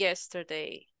participate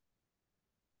yesterday.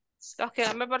 Los que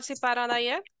no me participaron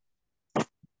ayer.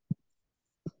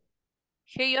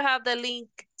 Here you have the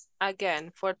link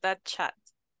again for that chat.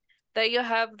 There you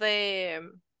have the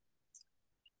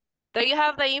There you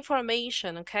have the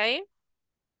information, okay?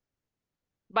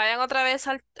 Vayan otra vez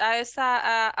a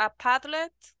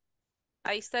Padlet.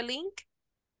 Ahí está el link.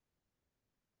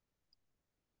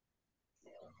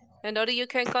 In order you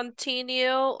can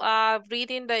continue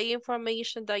reading the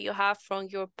information that you have from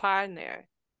your partner,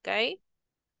 okay?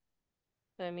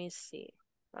 Let me see.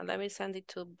 Let me send it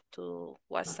to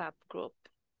WhatsApp group.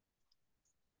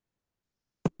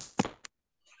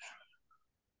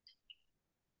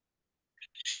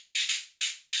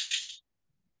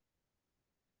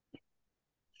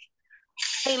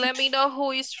 Hey, let me know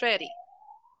who is ready.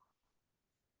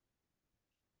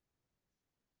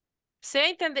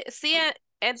 Sí,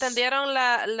 entendieron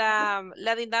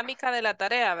la dinámica de la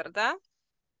tarea, ¿verdad?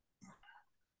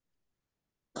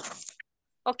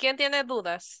 ¿O quién tiene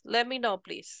dudas? Let me know,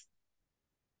 please.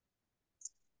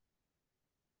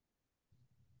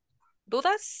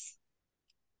 ¿Dudas?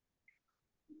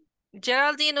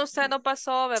 Geraldine, usted no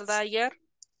pasó, ¿verdad, ayer?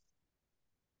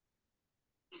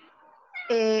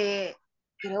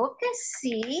 Creo que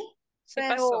sí, Se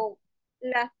pasó.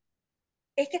 pero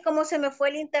es que como se me fue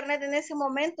el internet en ese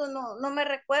momento, no me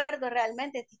recuerdo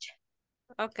realmente, teacher.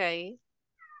 Okay.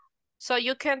 So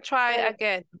you can try Pero,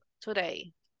 again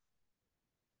today.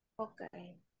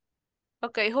 okay.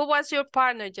 Okay, who was your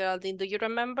partner, Geraldine? Do you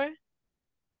remember?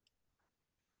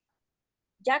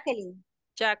 Jacqueline.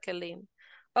 Jacqueline.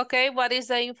 Okay, what is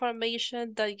the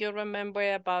information that you remember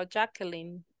about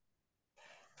Jacqueline?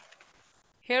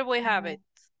 Here we have it.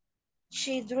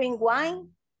 She drink wine.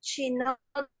 She not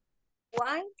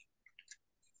wine.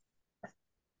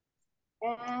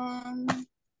 And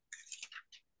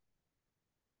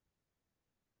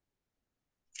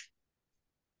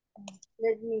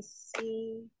let me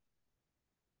see.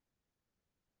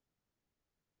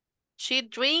 She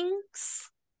drinks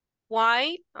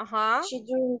wine. She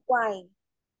drink wine.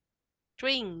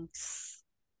 Drinks.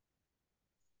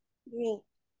 Drink.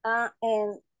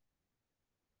 And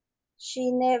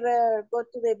she never go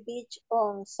to the beach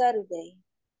on Saturday.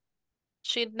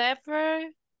 She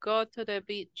never go to the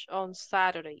beach on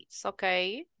Saturdays.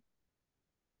 Okay.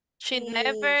 She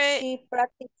never. She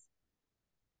practice.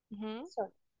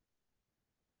 Sorry.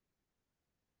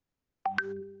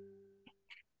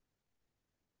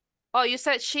 Oh, you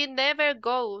said she never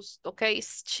goes. Okay.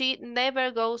 She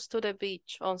never goes to the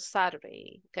beach on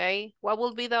Saturday. Okay. What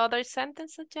will be the other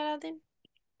sentence, Geraldine?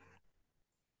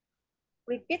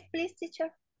 Repeat, please, teacher.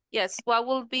 Yes. What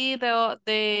will be the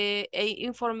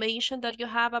information that you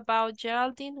have about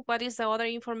Geraldine? What is the other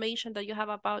information that you have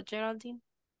about Geraldine?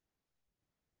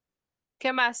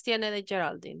 ¿Qué más tiene de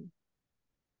Geraldine?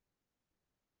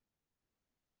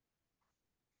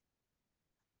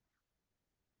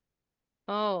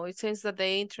 Oh, it seems that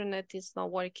the internet is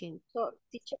not working. So,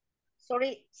 teacher,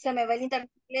 sorry, se me va el internet.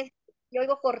 Yo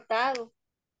oigo cortado.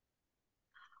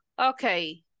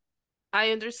 Okay,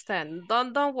 I understand.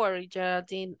 Don't worry,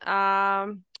 Geraldine.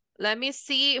 Let me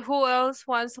see who else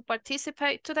wants to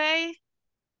participate today.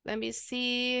 Let me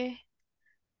see.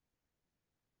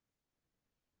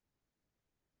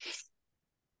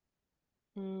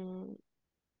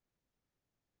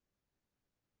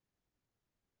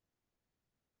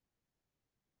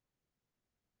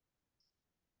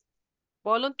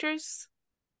 Volunteers.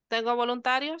 ¿Tengo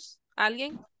voluntarios?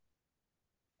 ¿Alguien?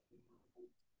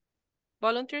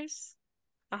 Volunteers.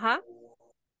 Ajá.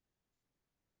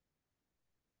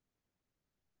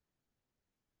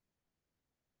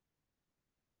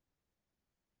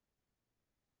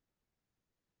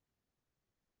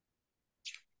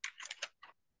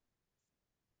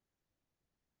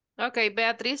 Okay,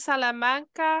 Beatriz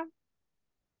Salamanca.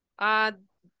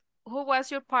 Who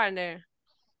was your partner?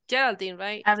 Geraldine,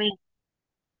 right?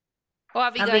 Oh,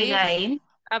 Abigail.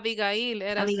 Abigail.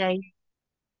 Abigail.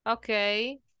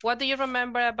 Okay. What do you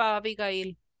remember about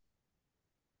Abigail?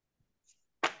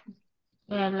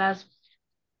 Last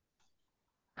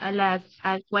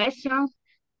question.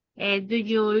 Do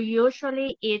you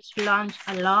usually eat lunch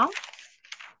alone?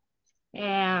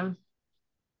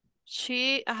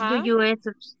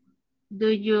 Do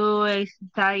you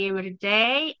study every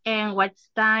day? And what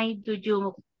time do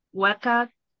you wake up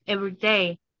every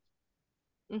day?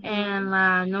 And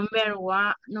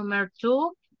number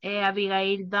two,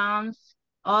 Abigail does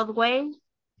always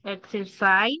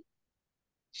exercise.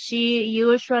 She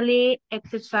usually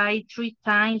exercises 3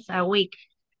 times a week.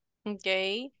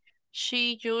 Okay.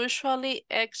 She usually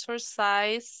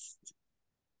exercises.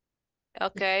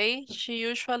 Okay. She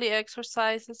usually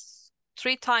exercises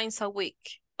 3 times a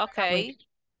week. Okay.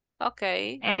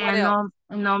 Okay. What else?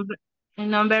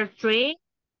 Number three,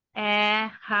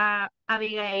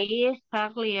 Abigail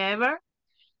hardly ever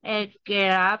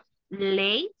get up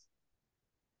late.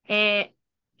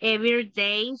 Every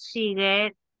day she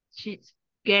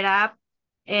get up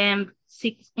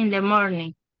 6 in the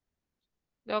morning.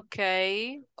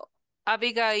 Okay.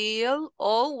 Abigail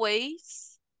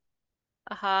always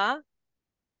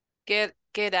get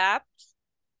up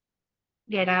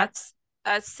Get up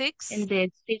at 6 in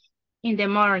the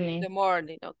morning. in the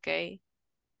morning. Okay.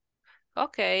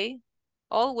 Okay.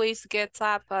 Always gets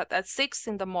up at 6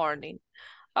 in the morning.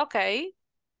 Okay.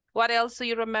 What else do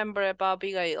you remember about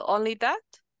Abigail? Only that?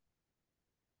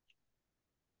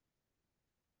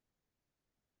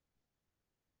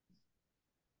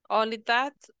 Only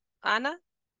that, Anna?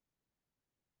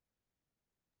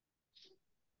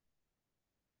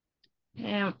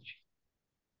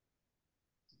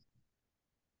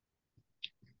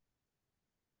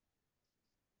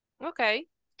 Okay,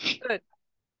 good.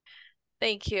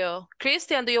 Thank you.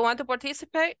 Christian, do you want to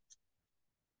participate?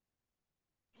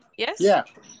 Yes? Yeah.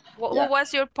 Who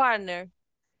was your partner?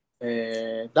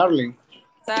 Darling.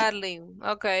 Darling.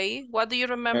 Okay. What do you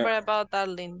remember about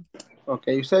Darling? Ok,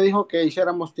 usted dijo que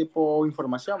hiciéramos tipo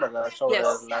información, ¿verdad? Sobre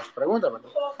las preguntas,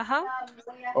 ¿verdad?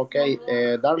 Ok,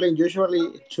 Darling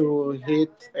usually to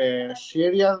eat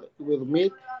cereal with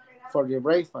meat for the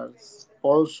breakfast.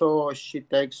 Also, she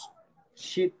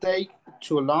take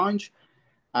to lunch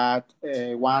at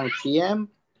 1 p.m.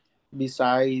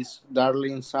 Besides,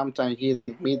 Darling sometimes eat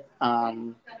meat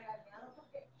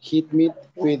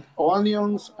with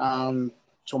onions and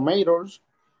tomatoes,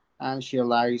 and she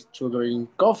likes to drink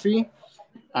coffee.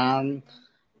 And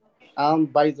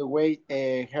by the way,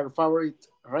 her favorite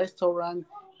restaurant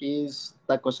is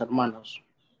Tacos Hermanos.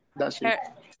 That's it.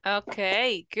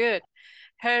 Okay, good.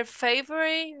 Her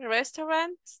favorite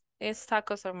restaurant is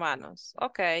Tacos Hermanos.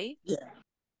 Okay. Yeah.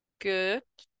 Good.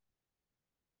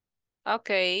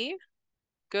 Okay.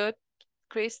 Good,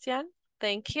 Christian.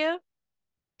 Thank you.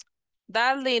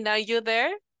 Darling, are you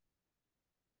there?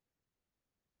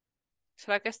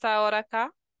 ¿Será que está ahora acá,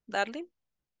 Darling?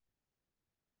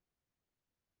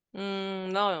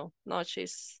 No,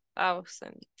 she's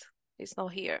absent. She's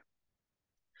not here.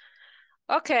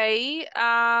 Okay,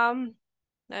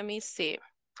 let me see.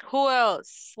 Who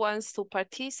else wants to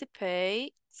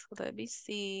participate? Let me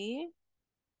see.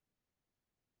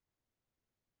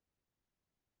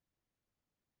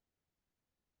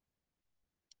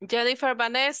 Jennifer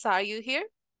Vanessa, are you here?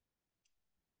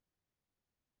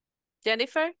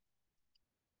 Jennifer?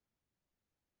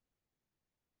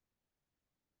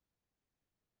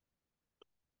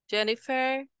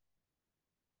 Jennifer?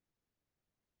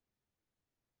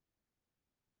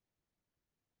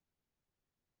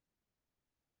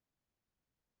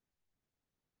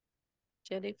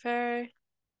 Jennifer?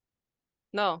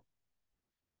 No.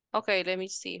 Okay, let me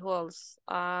see who else.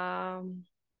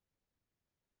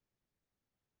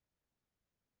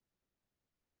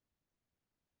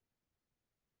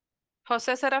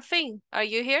 Jose Serafin, are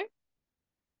you here?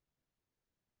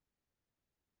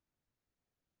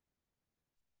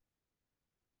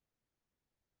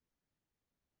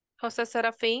 Jose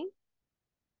Serafin?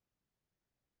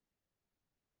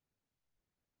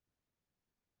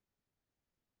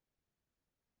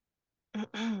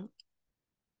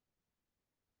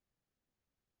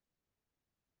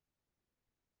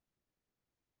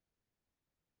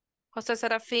 José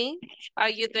Serafín,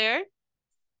 are you there?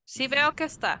 Sí veo que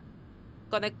está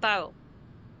conectado.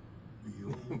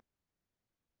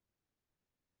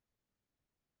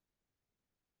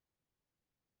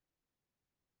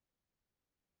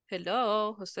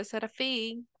 Hello, José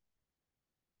Serafín.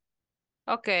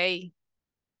 Ok.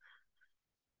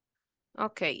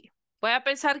 Ok. Voy a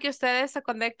pensar que ustedes se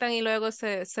conectan y luego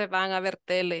se van a ver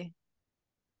tele.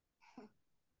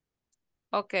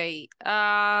 Ok.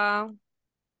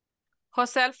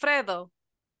 José Alfredo.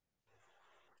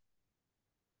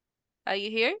 Are you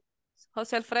here?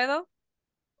 José Alfredo?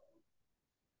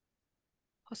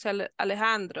 José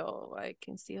Alejandro. I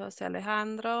can see José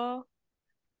Alejandro.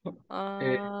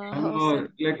 José.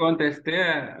 Le contesté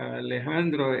a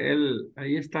Alejandro,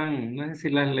 ahí están, no sé si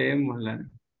las leemos,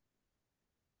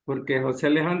 porque José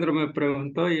Alejandro me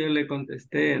preguntó y yo le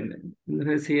contesté, no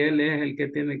sé si él es el que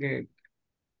tiene que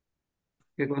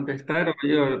contestar o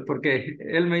yo, porque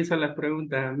él me hizo las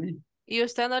preguntas a mí. ¿Y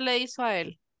usted no le hizo a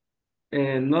él?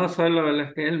 No solo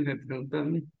las que él me preguntó a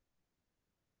mí.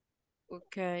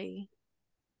 Ok.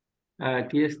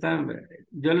 Aquí están.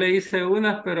 Yo le hice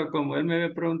unas, pero como él me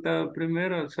había preguntado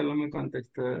primero, solo me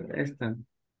contestó esta.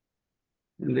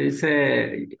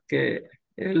 Dice que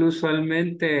él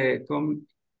usually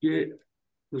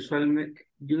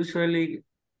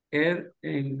eat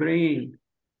and bring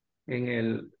en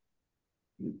el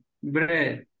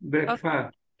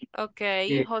breakfast. Ok,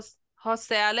 Y,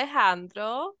 José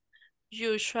Alejandro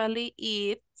usually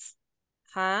eats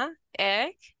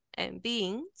egg and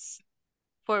beans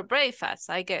for breakfast,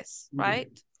 I guess,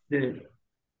 right? Sí.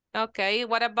 Okay,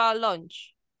 what about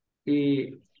lunch?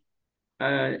 Y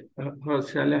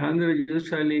José Alejandro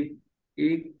usually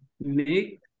eat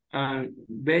meat and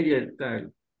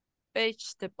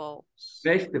Vegetables.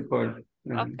 vegetable.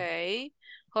 Okay.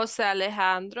 Jose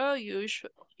Alejandro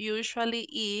usually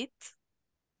eat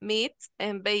meat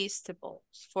and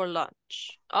vegetables for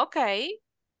lunch. Okay.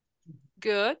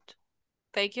 Good.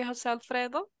 Thank you, Jose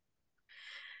Alfredo.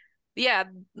 Yeah,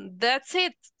 that's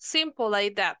it. Simple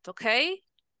like that, okay?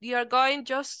 You're going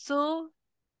just to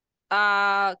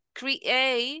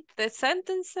create the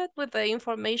sentences with the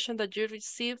information that you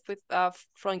received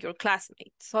from your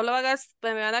classmates. Solo me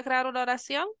van a crear una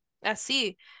oración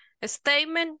así. A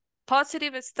statement,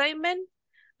 positive statement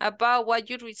about what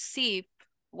you received,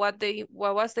 what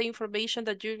was the information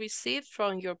that you received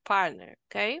from your partner,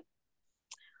 okay?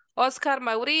 Oscar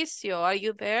Mauricio, are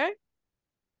you there?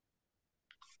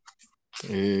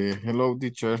 Hello,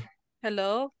 teacher.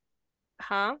 Hello.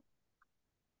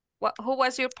 Who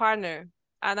was your partner?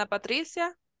 Ana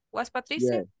Patricia? Was Patricia?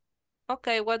 Yeah.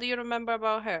 Okay, what do you remember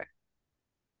about her?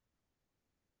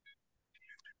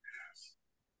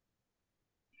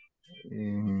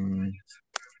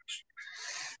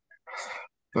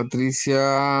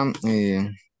 Patricia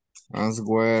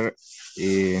answer,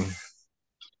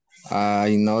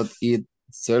 I not eat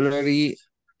celery,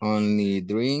 only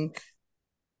drink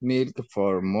milk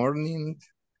for morning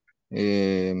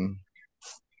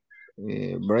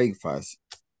breakfast.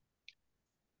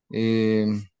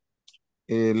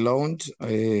 Lunch,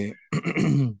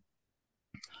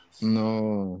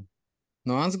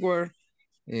 no answer.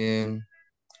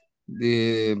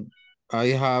 I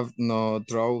have no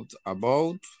thought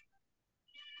about.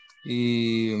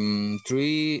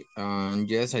 3,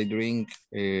 yes, I drink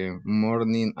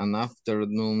morning and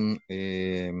afternoon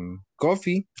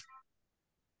coffee.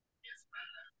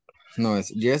 No,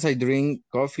 yes, I drink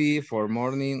coffee for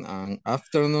morning and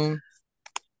afternoon.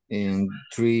 And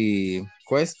 3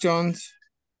 questions.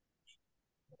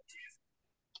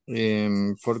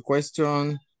 4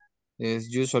 question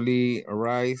is usually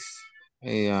rice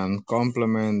and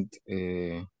complement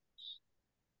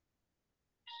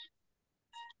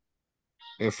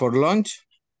for lunch.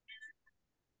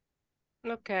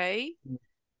 Okay.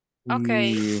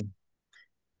 Okay.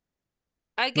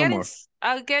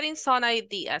 I'm getting some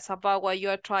ideas about what you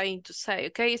are trying to say,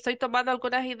 okay? Estoy tomando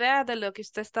algunas ideas de lo que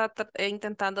usted está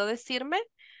intentando decirme,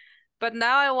 but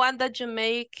now I want that you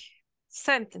make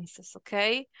sentences,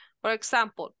 okay? For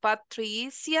example,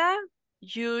 Patricia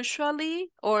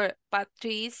usually or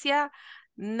Patricia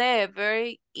never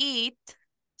eat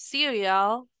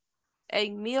cereal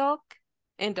and milk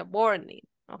in the morning,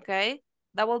 okay?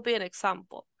 That will be an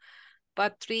example.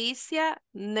 Patricia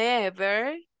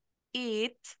never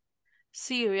eat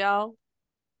cereal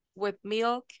with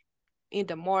milk in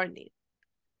the morning.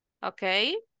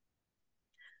 Okay?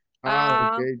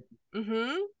 Okay.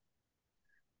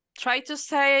 Try to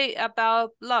say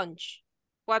about lunch.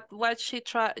 What she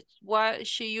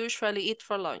usually eat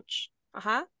for lunch.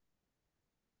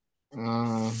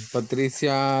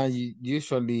 Patricia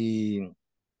usually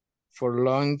for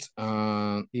lunch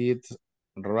eat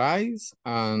rice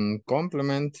and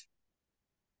complement.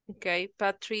 Okay,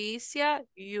 Patricia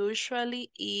usually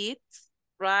eats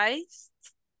rice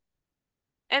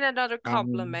and another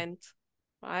complement,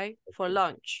 right, for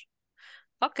lunch.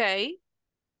 Okay,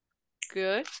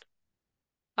 good.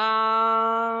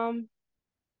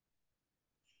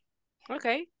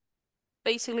 Okay,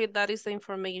 basically that is the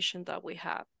information that we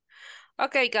have.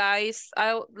 Okay, guys,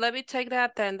 let me take the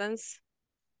attendance.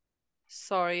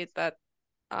 Sorry that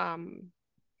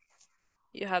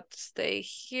you have to stay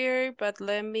here, but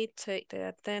let me take the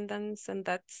attendance and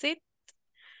that's it.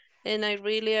 And I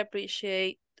really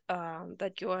appreciate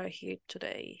that you are here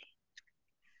today.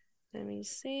 Let me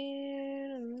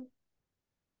see.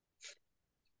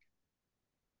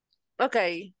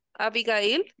 Okay,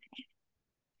 Abigail.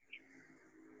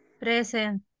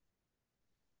 Present.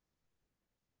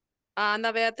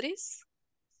 Ana Beatriz.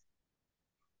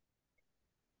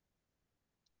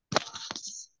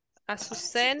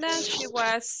 Azucena,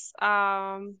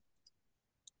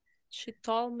 she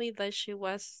told me that she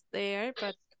was there,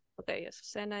 but okay,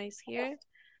 Azucena is here.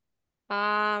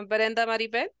 Brenda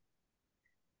Maribel.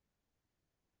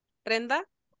 Brenda?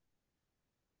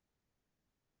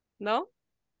 No?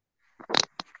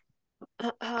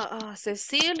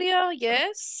 Cecilio,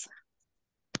 yes.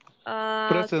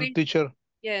 Present, teacher.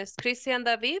 Yes, Christian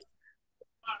David.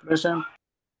 Present.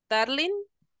 Darling.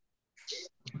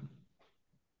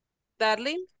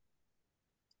 Darling.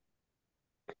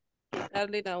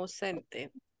 Darling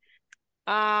ausente.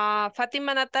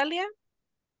 Fátima Natalia.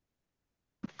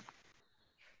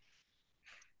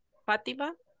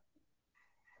 Fátima.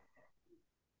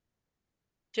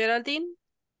 Geraldine.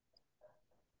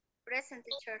 Present,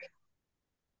 teacher.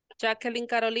 Jacqueline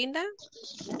Carolina.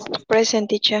 Present,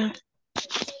 teacher.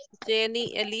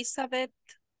 Jenny Elizabeth.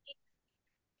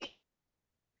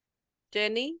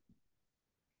 Jenny.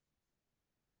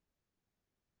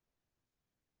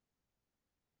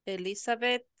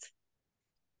 Elizabeth.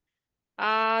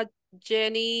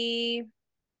 Jenny.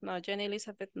 No, Jenny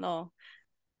Elizabeth, no.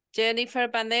 Jennifer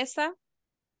Vanessa.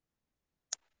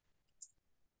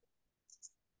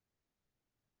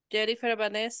 Jennifer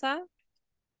Vanessa.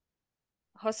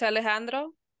 José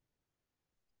Alejandro.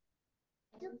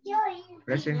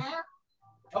 Present.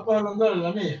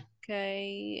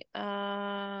 Okay.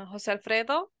 José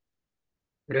Alfredo.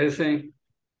 Present.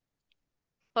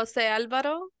 José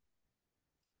Álvaro.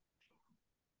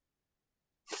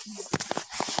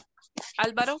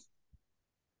 Álvaro.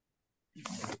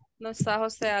 No está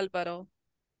José Álvaro.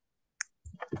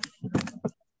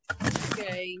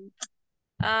 Okay.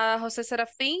 José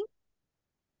Serafín.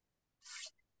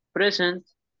 Present.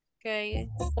 Okay.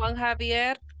 Juan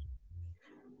Javier.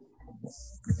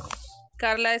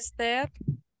 Carla Esther.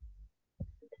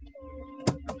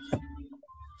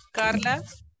 Carla.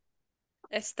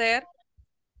 Esther.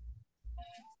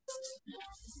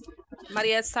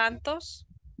 María Santos.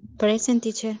 Present,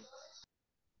 teacher.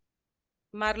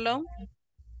 Marlon.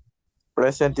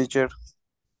 Present, teacher.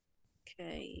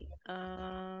 Okay.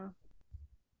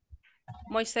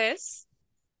 Moisés.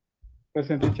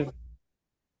 Present, teacher.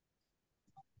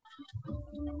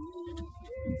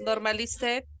 Norma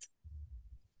Lisset.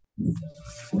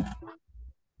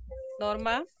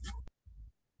 Norma.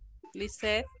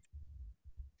 Lisset.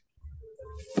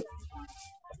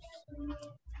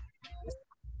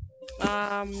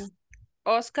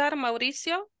 Oscar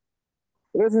Mauricio.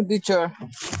 Present, teacher.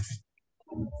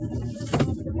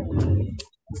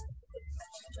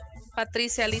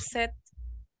 Patricia Lisset.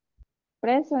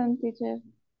 Present, teacher.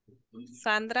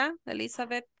 Sandra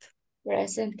Elizabeth.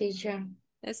 Present, teacher.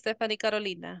 Stephanie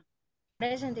Carolina.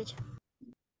 Present, teacher.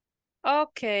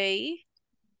 Ok.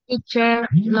 Teacher,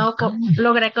 no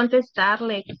logré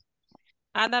contestarle.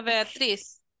 Ana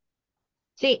Beatriz.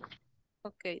 Sí.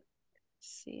 Ok.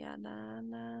 Sí, Ana.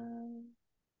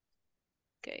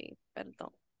 Ok,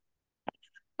 perdón.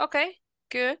 Okay,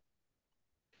 good.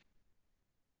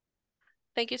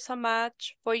 Thank you so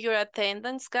much for your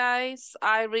attendance, guys.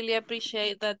 I really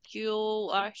appreciate that you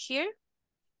are here.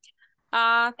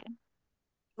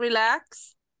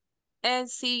 Relax and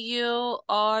see you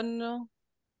on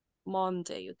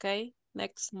Monday, okay?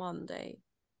 Next Monday.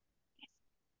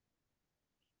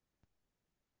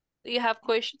 Do you have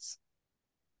questions?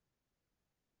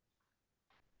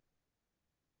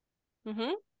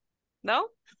 No?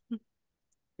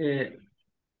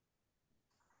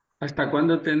 ¿Hasta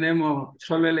cuándo tenemos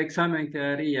solo el examen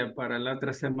quedaría para la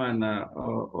otra semana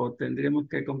o tendríamos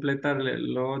que completarle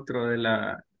lo otro de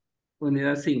la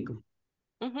unidad 5?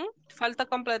 Falta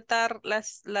completar la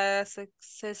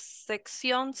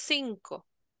sección 5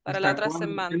 para la ¿Hasta otra cuándo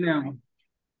semana. tenemos?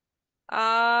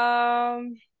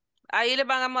 Ahí le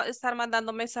van a estar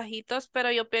mandando mensajitos,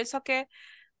 pero yo pienso que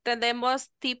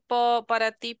tenemos tipo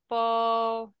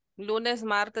lunes,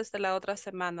 martes de la otra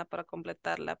semana para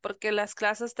completarla, porque las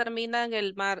clases terminan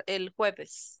el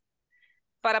jueves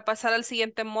para pasar al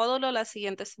siguiente módulo la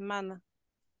siguiente semana.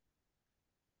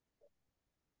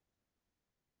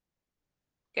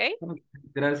 ¿Ok?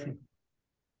 Gracias.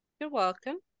 You're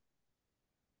welcome.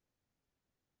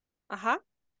 Ajá.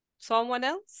 Someone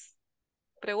else?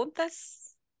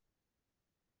 ¿Preguntas?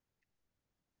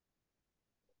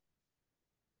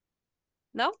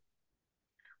 No?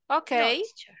 Okay.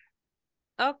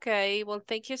 Okay, well,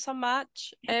 thank you so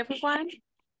much, everyone,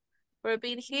 for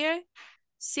being here.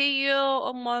 See you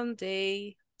on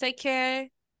Monday. Take care.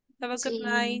 Have a good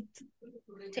night.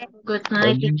 Good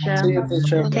night, teacher. See you,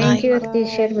 teacher. Thank you,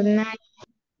 teacher. Good night.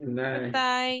 Good Good night.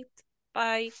 night.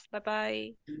 Bye.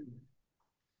 Bye-bye.